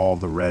ignored all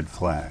the red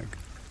flag.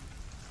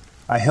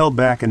 I held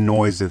back a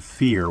noise of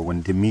fear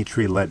when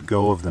Dimitri let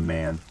go of the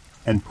man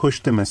and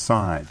pushed him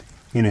aside.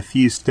 In a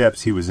few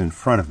steps he was in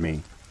front of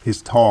me,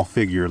 his tall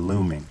figure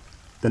looming.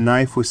 The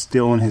knife was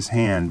still in his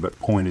hand but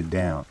pointed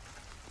down.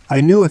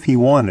 I knew if he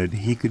wanted,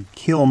 he could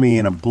kill me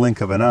in a blink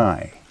of an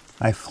eye.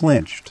 I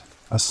flinched,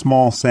 a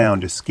small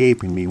sound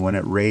escaping me when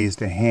it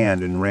raised a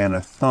hand and ran a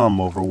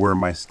thumb over where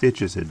my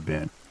stitches had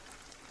been.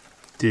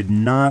 Did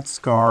not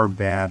scar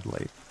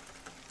badly.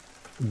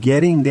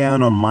 Getting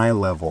down on my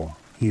level,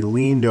 he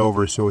leaned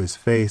over so his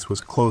face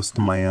was close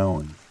to my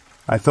own.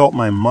 I felt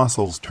my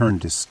muscles turn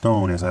to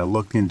stone as I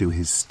looked into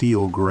his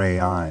steel-gray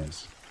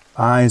eyes.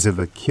 Eyes of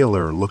a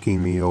killer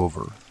looking me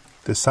over.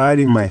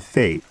 Deciding my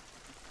fate,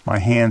 my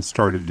hand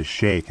started to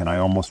shake and I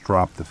almost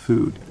dropped the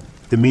food.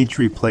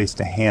 Dimitri placed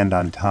a hand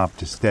on top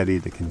to steady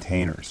the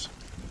containers,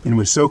 and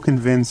was so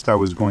convinced I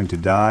was going to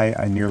die,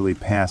 I nearly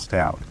passed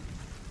out.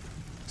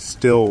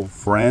 "Still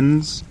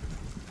friends?"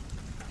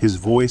 His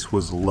voice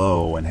was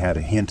low and had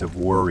a hint of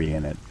worry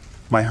in it.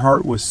 My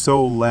heart was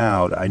so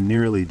loud I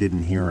nearly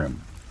didn't hear him.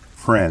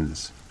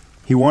 Friends.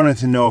 He wanted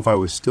to know if I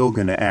was still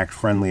going to act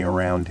friendly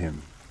around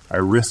him. I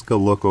risked a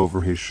look over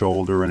his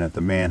shoulder and at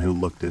the man who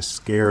looked as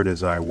scared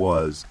as I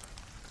was.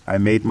 I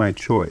made my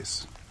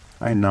choice.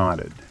 I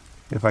nodded.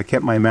 If I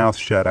kept my mouth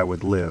shut, I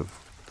would live.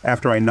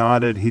 After I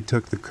nodded, he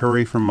took the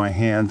curry from my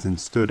hands and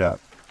stood up.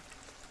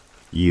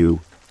 "You,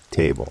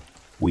 table.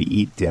 We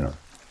eat dinner.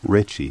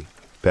 Richie,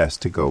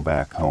 best to go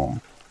back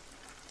home."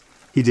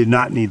 He did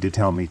not need to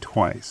tell me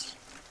twice.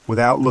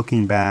 Without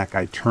looking back,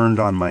 I turned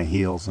on my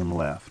heels and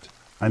left.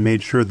 I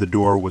made sure the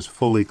door was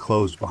fully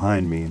closed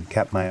behind me and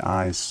kept my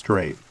eyes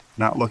straight,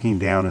 not looking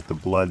down at the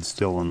blood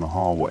still in the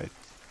hallway.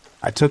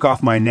 I took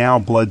off my now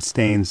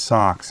blood-stained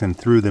socks and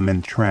threw them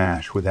in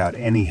trash without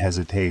any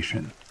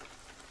hesitation.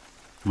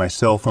 My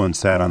cell phone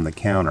sat on the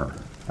counter.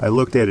 I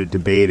looked at it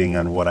debating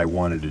on what I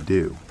wanted to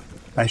do.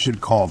 I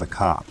should call the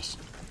cops.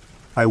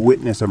 I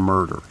witnessed a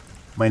murder.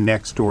 My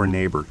next-door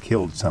neighbor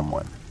killed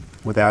someone.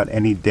 Without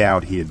any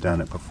doubt he had done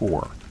it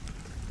before,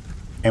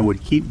 and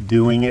would keep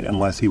doing it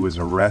unless he was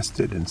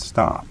arrested and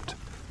stopped.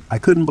 I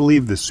couldn't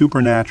believe the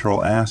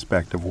supernatural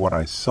aspect of what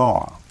I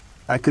saw.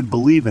 I could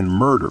believe in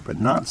murder, but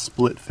not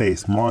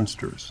split-faced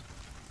monsters.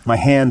 My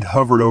hand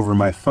hovered over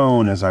my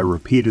phone as I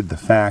repeated the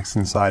facts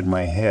inside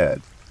my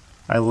head.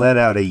 I let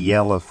out a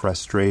yell of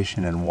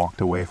frustration and walked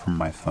away from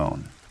my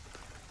phone.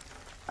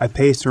 I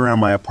paced around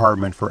my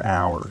apartment for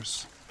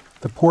hours.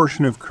 The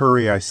portion of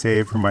curry I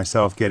saved for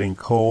myself getting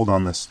cold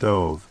on the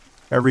stove.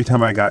 Every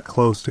time I got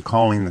close to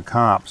calling the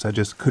cops, I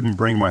just couldn't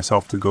bring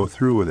myself to go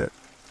through with it.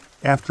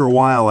 After a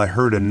while, I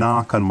heard a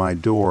knock on my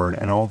door,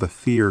 and all the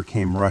fear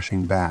came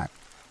rushing back.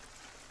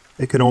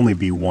 It could only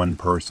be one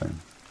person.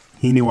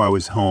 He knew I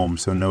was home,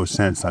 so no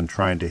sense on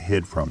trying to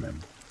hide from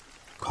him.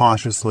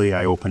 Cautiously,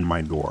 I opened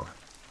my door.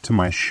 To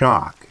my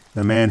shock,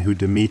 the man who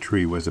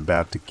Dimitri was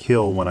about to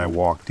kill when I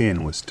walked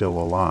in was still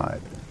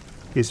alive.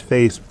 His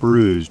face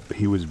bruised, but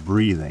he was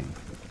breathing.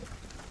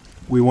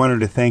 "We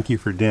wanted to thank you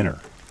for dinner.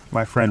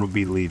 My friend would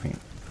be leaving."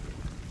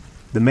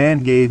 The man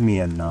gave me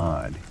a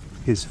nod,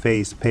 his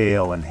face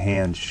pale and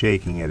hands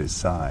shaking at his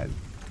side.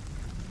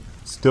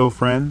 "Still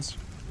friends?"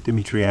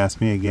 Dimitri asked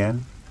me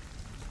again.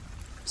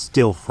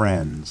 "Still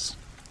friends,"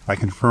 I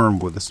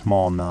confirmed with a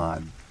small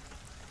nod.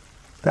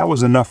 That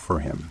was enough for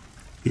him.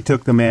 He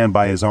took the man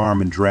by his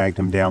arm and dragged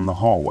him down the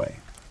hallway.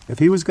 If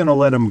he was going to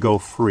let him go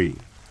free,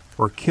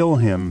 or kill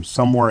him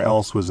somewhere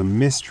else was a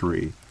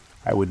mystery,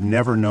 I would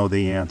never know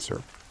the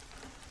answer.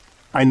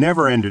 I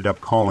never ended up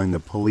calling the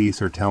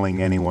police or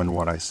telling anyone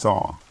what I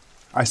saw.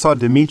 I saw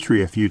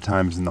Dimitri a few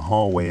times in the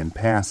hallway in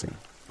passing,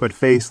 but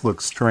face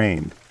looked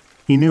strained.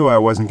 He knew I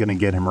wasn't going to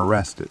get him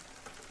arrested.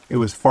 It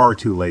was far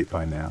too late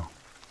by now.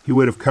 He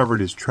would have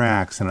covered his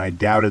tracks, and I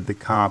doubted the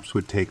cops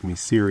would take me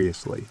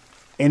seriously.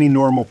 Any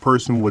normal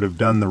person would have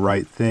done the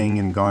right thing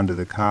and gone to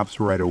the cops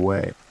right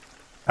away.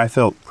 I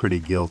felt pretty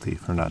guilty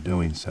for not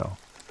doing so.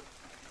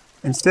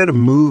 Instead of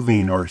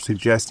moving or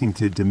suggesting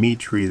to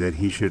Dimitri that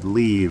he should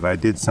leave, I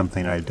did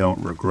something I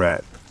don't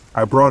regret.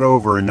 I brought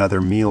over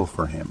another meal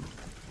for him,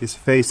 his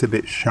face a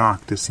bit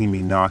shocked to see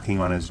me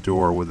knocking on his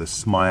door with a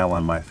smile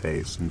on my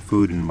face and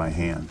food in my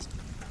hands.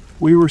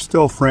 We were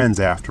still friends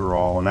after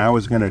all, and I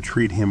was going to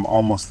treat him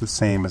almost the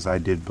same as I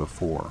did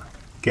before.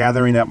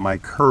 Gathering up my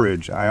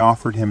courage, I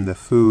offered him the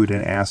food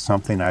and asked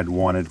something I'd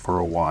wanted for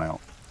a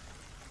while.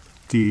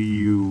 "Do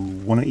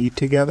you want to eat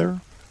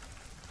together?"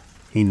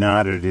 He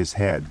nodded his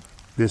head,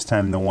 this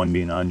time the one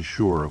being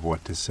unsure of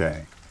what to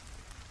say.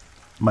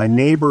 My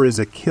neighbor is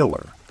a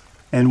killer,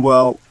 and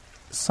well,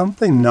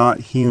 something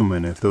not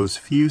human if those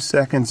few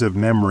seconds of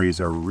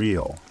memories are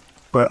real.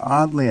 But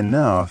oddly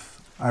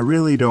enough, I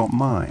really don't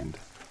mind.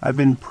 I've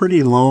been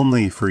pretty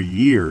lonely for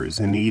years,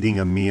 and eating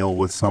a meal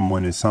with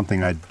someone is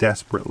something I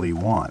desperately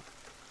want.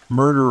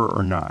 Murderer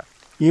or not,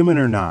 human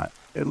or not,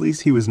 at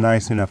least he was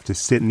nice enough to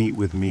sit and eat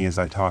with me as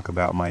I talk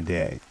about my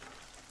day.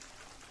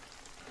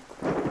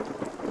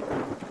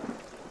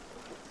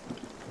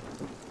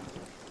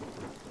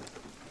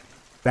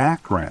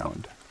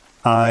 Background: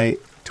 I,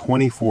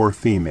 24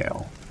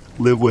 female,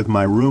 live with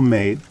my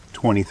roommate,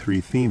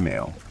 23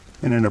 female,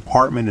 in an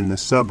apartment in the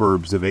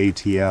suburbs of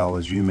ATL.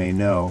 As you may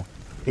know,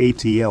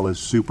 ATL is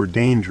super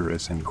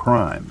dangerous and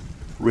crime,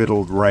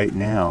 riddled right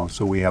now,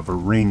 so we have a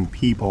Ring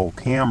peephole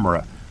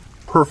camera,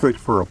 perfect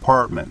for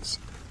apartments,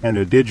 and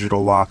a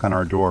digital lock on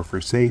our door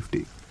for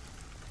safety.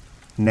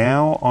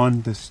 Now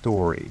on the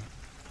story.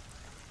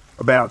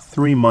 About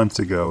 3 months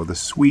ago, the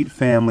sweet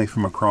family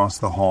from across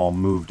the hall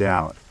moved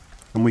out,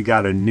 and we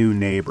got a new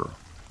neighbor.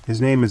 His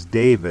name is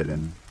David,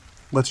 and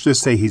let's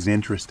just say he's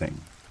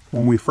interesting.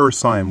 When we first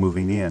saw him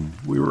moving in,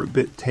 we were a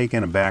bit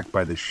taken aback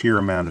by the sheer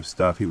amount of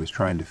stuff he was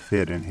trying to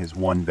fit in his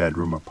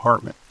one-bedroom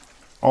apartment.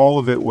 All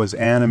of it was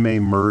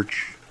anime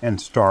merch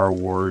and Star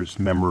Wars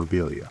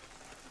memorabilia.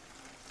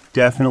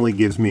 Definitely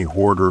gives me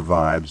hoarder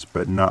vibes,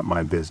 but not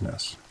my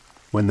business.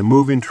 When the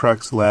moving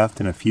trucks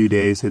left and a few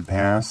days had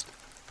passed,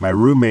 my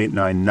roommate and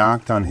I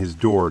knocked on his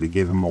door to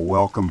give him a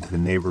welcome to the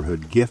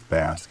neighborhood gift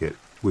basket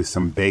with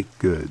some baked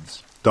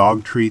goods,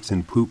 dog treats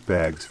and poop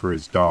bags for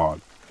his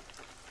dog,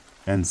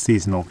 and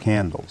seasonal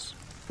candles.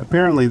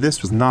 Apparently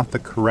this was not the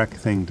correct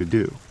thing to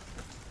do.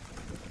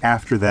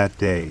 After that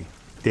day,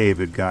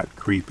 David got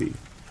creepy.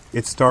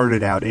 It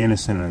started out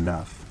innocent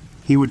enough.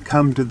 He would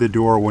come to the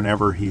door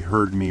whenever he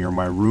heard me or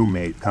my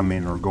roommate come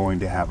in or going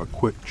to have a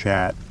quick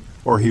chat,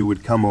 or he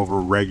would come over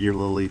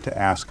regularly to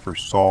ask for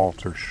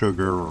salt or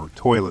sugar or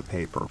toilet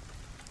paper.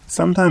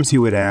 Sometimes he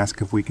would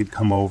ask if we could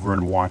come over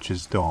and watch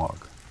his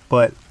dog,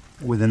 but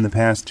within the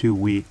past 2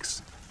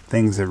 weeks,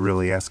 things have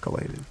really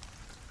escalated.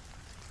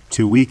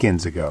 2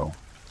 weekends ago,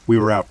 we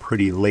were out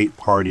pretty late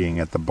partying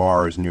at the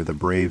bars near the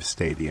Braves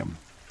Stadium.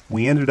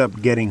 We ended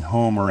up getting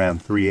home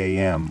around 3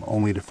 a.m.,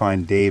 only to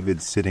find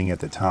David sitting at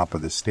the top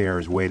of the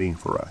stairs waiting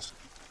for us.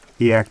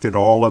 He acted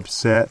all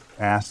upset,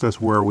 asked us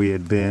where we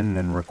had been,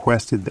 and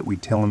requested that we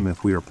tell him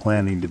if we were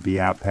planning to be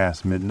out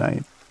past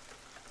midnight.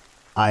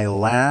 I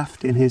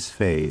laughed in his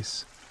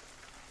face,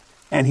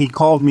 and he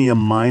called me a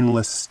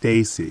mindless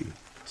Stacy,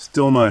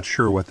 still not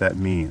sure what that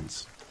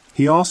means.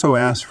 He also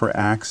asked for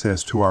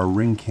access to our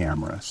Ring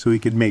camera so he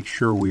could make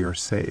sure we are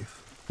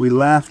safe. We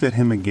laughed at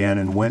him again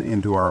and went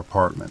into our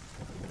apartment.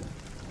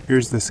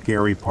 Here's the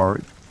scary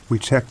part. We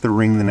checked the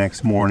Ring the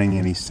next morning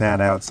and he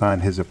sat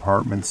outside his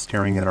apartment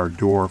staring at our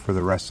door for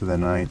the rest of the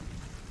night.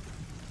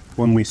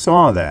 When we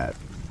saw that,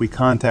 we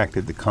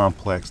contacted the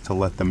complex to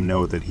let them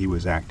know that he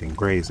was acting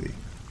crazy.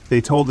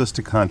 They told us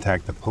to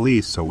contact the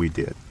police, so we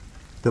did.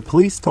 The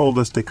police told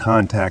us to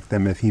contact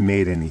them if he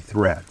made any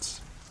threats.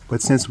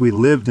 But since we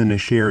lived in a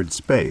shared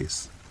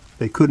space,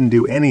 they couldn't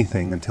do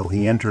anything until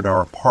he entered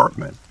our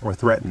apartment or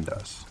threatened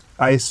us.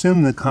 I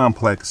assume the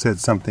complex said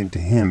something to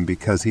him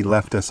because he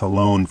left us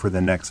alone for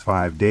the next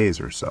 5 days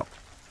or so.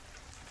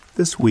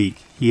 This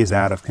week, he is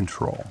out of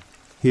control.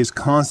 He is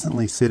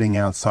constantly sitting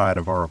outside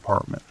of our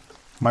apartment.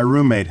 My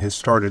roommate has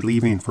started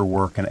leaving for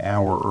work an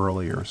hour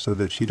earlier so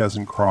that she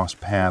doesn't cross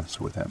paths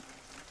with him.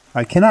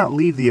 I cannot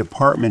leave the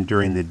apartment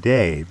during the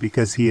day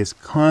because he is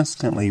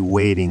constantly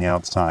waiting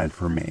outside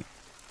for me.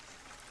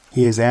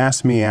 He has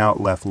asked me out,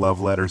 left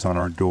love letters on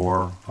our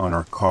door, on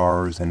our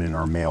cars, and in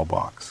our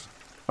mailbox.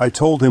 I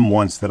told him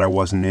once that I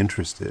wasn't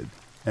interested,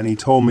 and he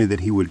told me that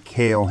he would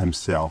kill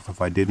himself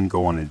if I didn't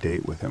go on a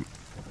date with him.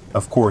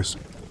 Of course,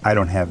 I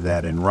don't have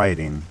that in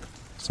writing,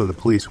 so the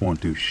police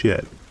won't do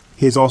shit.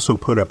 He has also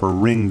put up a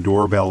Ring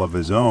doorbell of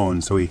his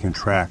own so he can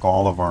track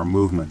all of our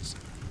movements,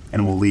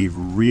 and will leave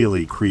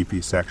really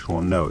creepy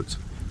sexual notes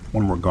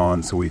when we're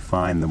gone so we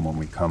find them when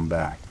we come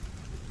back.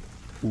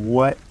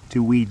 What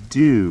do we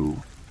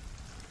do?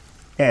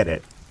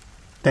 Edit.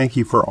 Thank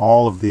you for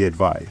all of the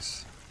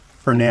advice.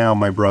 For now,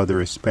 my brother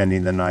is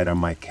spending the night on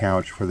my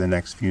couch for the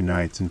next few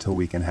nights until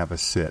we can have a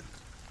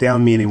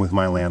sit-down meeting with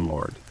my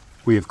landlord.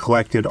 We have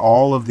collected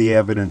all of the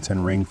evidence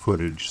and Ring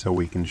footage so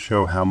we can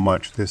show how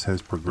much this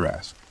has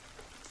progressed.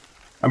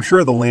 I'm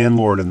sure the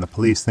landlord and the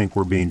police think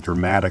we're being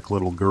dramatic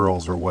little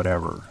girls or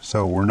whatever,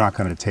 so we're not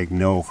going to take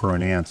no for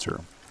an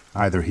answer.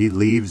 Either he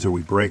leaves or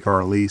we break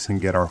our lease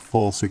and get our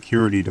full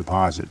security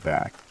deposit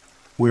back.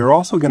 We are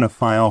also going to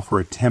file for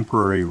a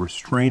temporary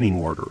restraining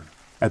order,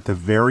 at the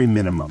very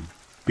minimum,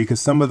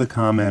 because some of the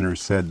commenters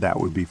said that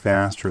would be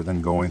faster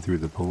than going through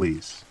the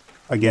police.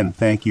 Again,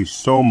 thank you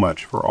so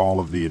much for all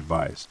of the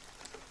advice.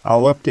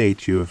 I'll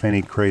update you if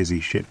any crazy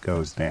shit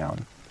goes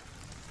down.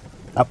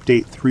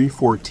 Update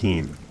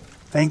 314.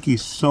 Thank you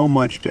so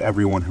much to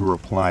everyone who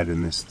replied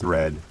in this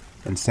thread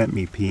and sent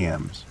me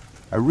PMs.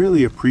 I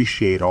really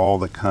appreciate all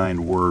the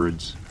kind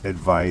words,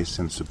 advice,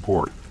 and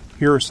support.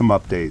 Here are some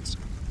updates.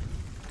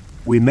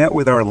 We met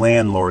with our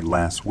landlord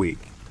last week.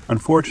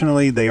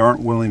 Unfortunately, they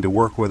aren't willing to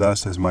work with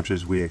us as much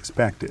as we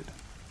expected.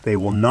 They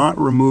will not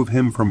remove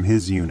him from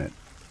his unit.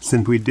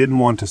 Since we didn't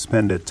want to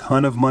spend a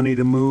ton of money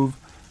to move,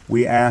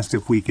 we asked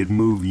if we could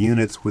move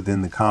units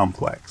within the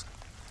complex.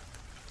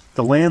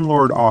 The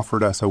landlord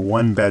offered us a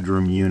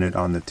 1-bedroom unit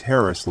on the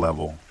terrace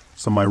level,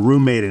 so my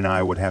roommate and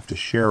I would have to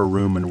share a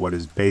room in what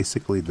is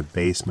basically the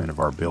basement of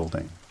our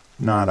building.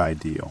 Not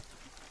ideal.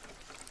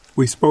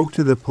 We spoke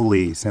to the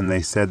police and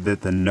they said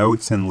that the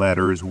notes and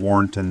letters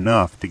weren't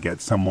enough to get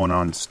someone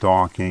on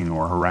stalking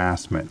or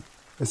harassment,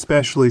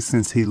 especially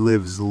since he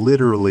lives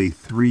literally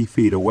 3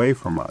 feet away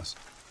from us.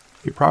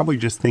 He probably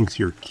just thinks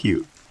you're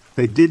cute.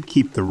 They did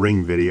keep the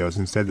Ring videos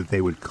and said that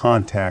they would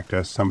contact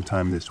us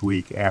sometime this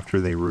week after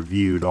they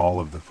reviewed all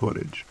of the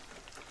footage.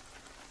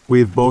 We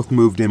have both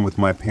moved in with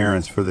my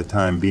parents for the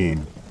time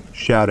being.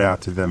 Shout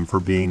out to them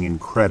for being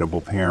incredible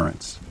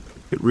parents.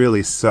 It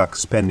really sucks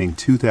spending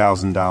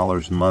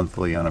 $2,000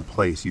 monthly on a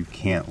place you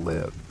can't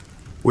live.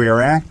 We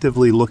are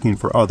actively looking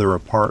for other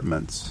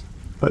apartments,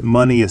 but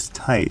money is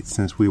tight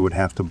since we would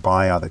have to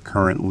buy out the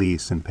current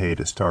lease and pay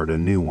to start a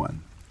new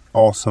one.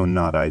 Also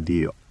not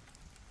ideal.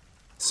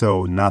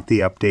 So, not the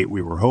update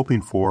we were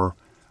hoping for,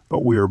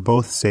 but we are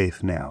both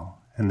safe now,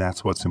 and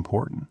that's what's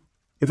important.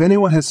 If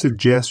anyone has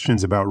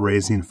suggestions about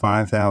raising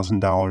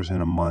 $5,000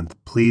 in a month,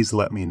 please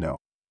let me know.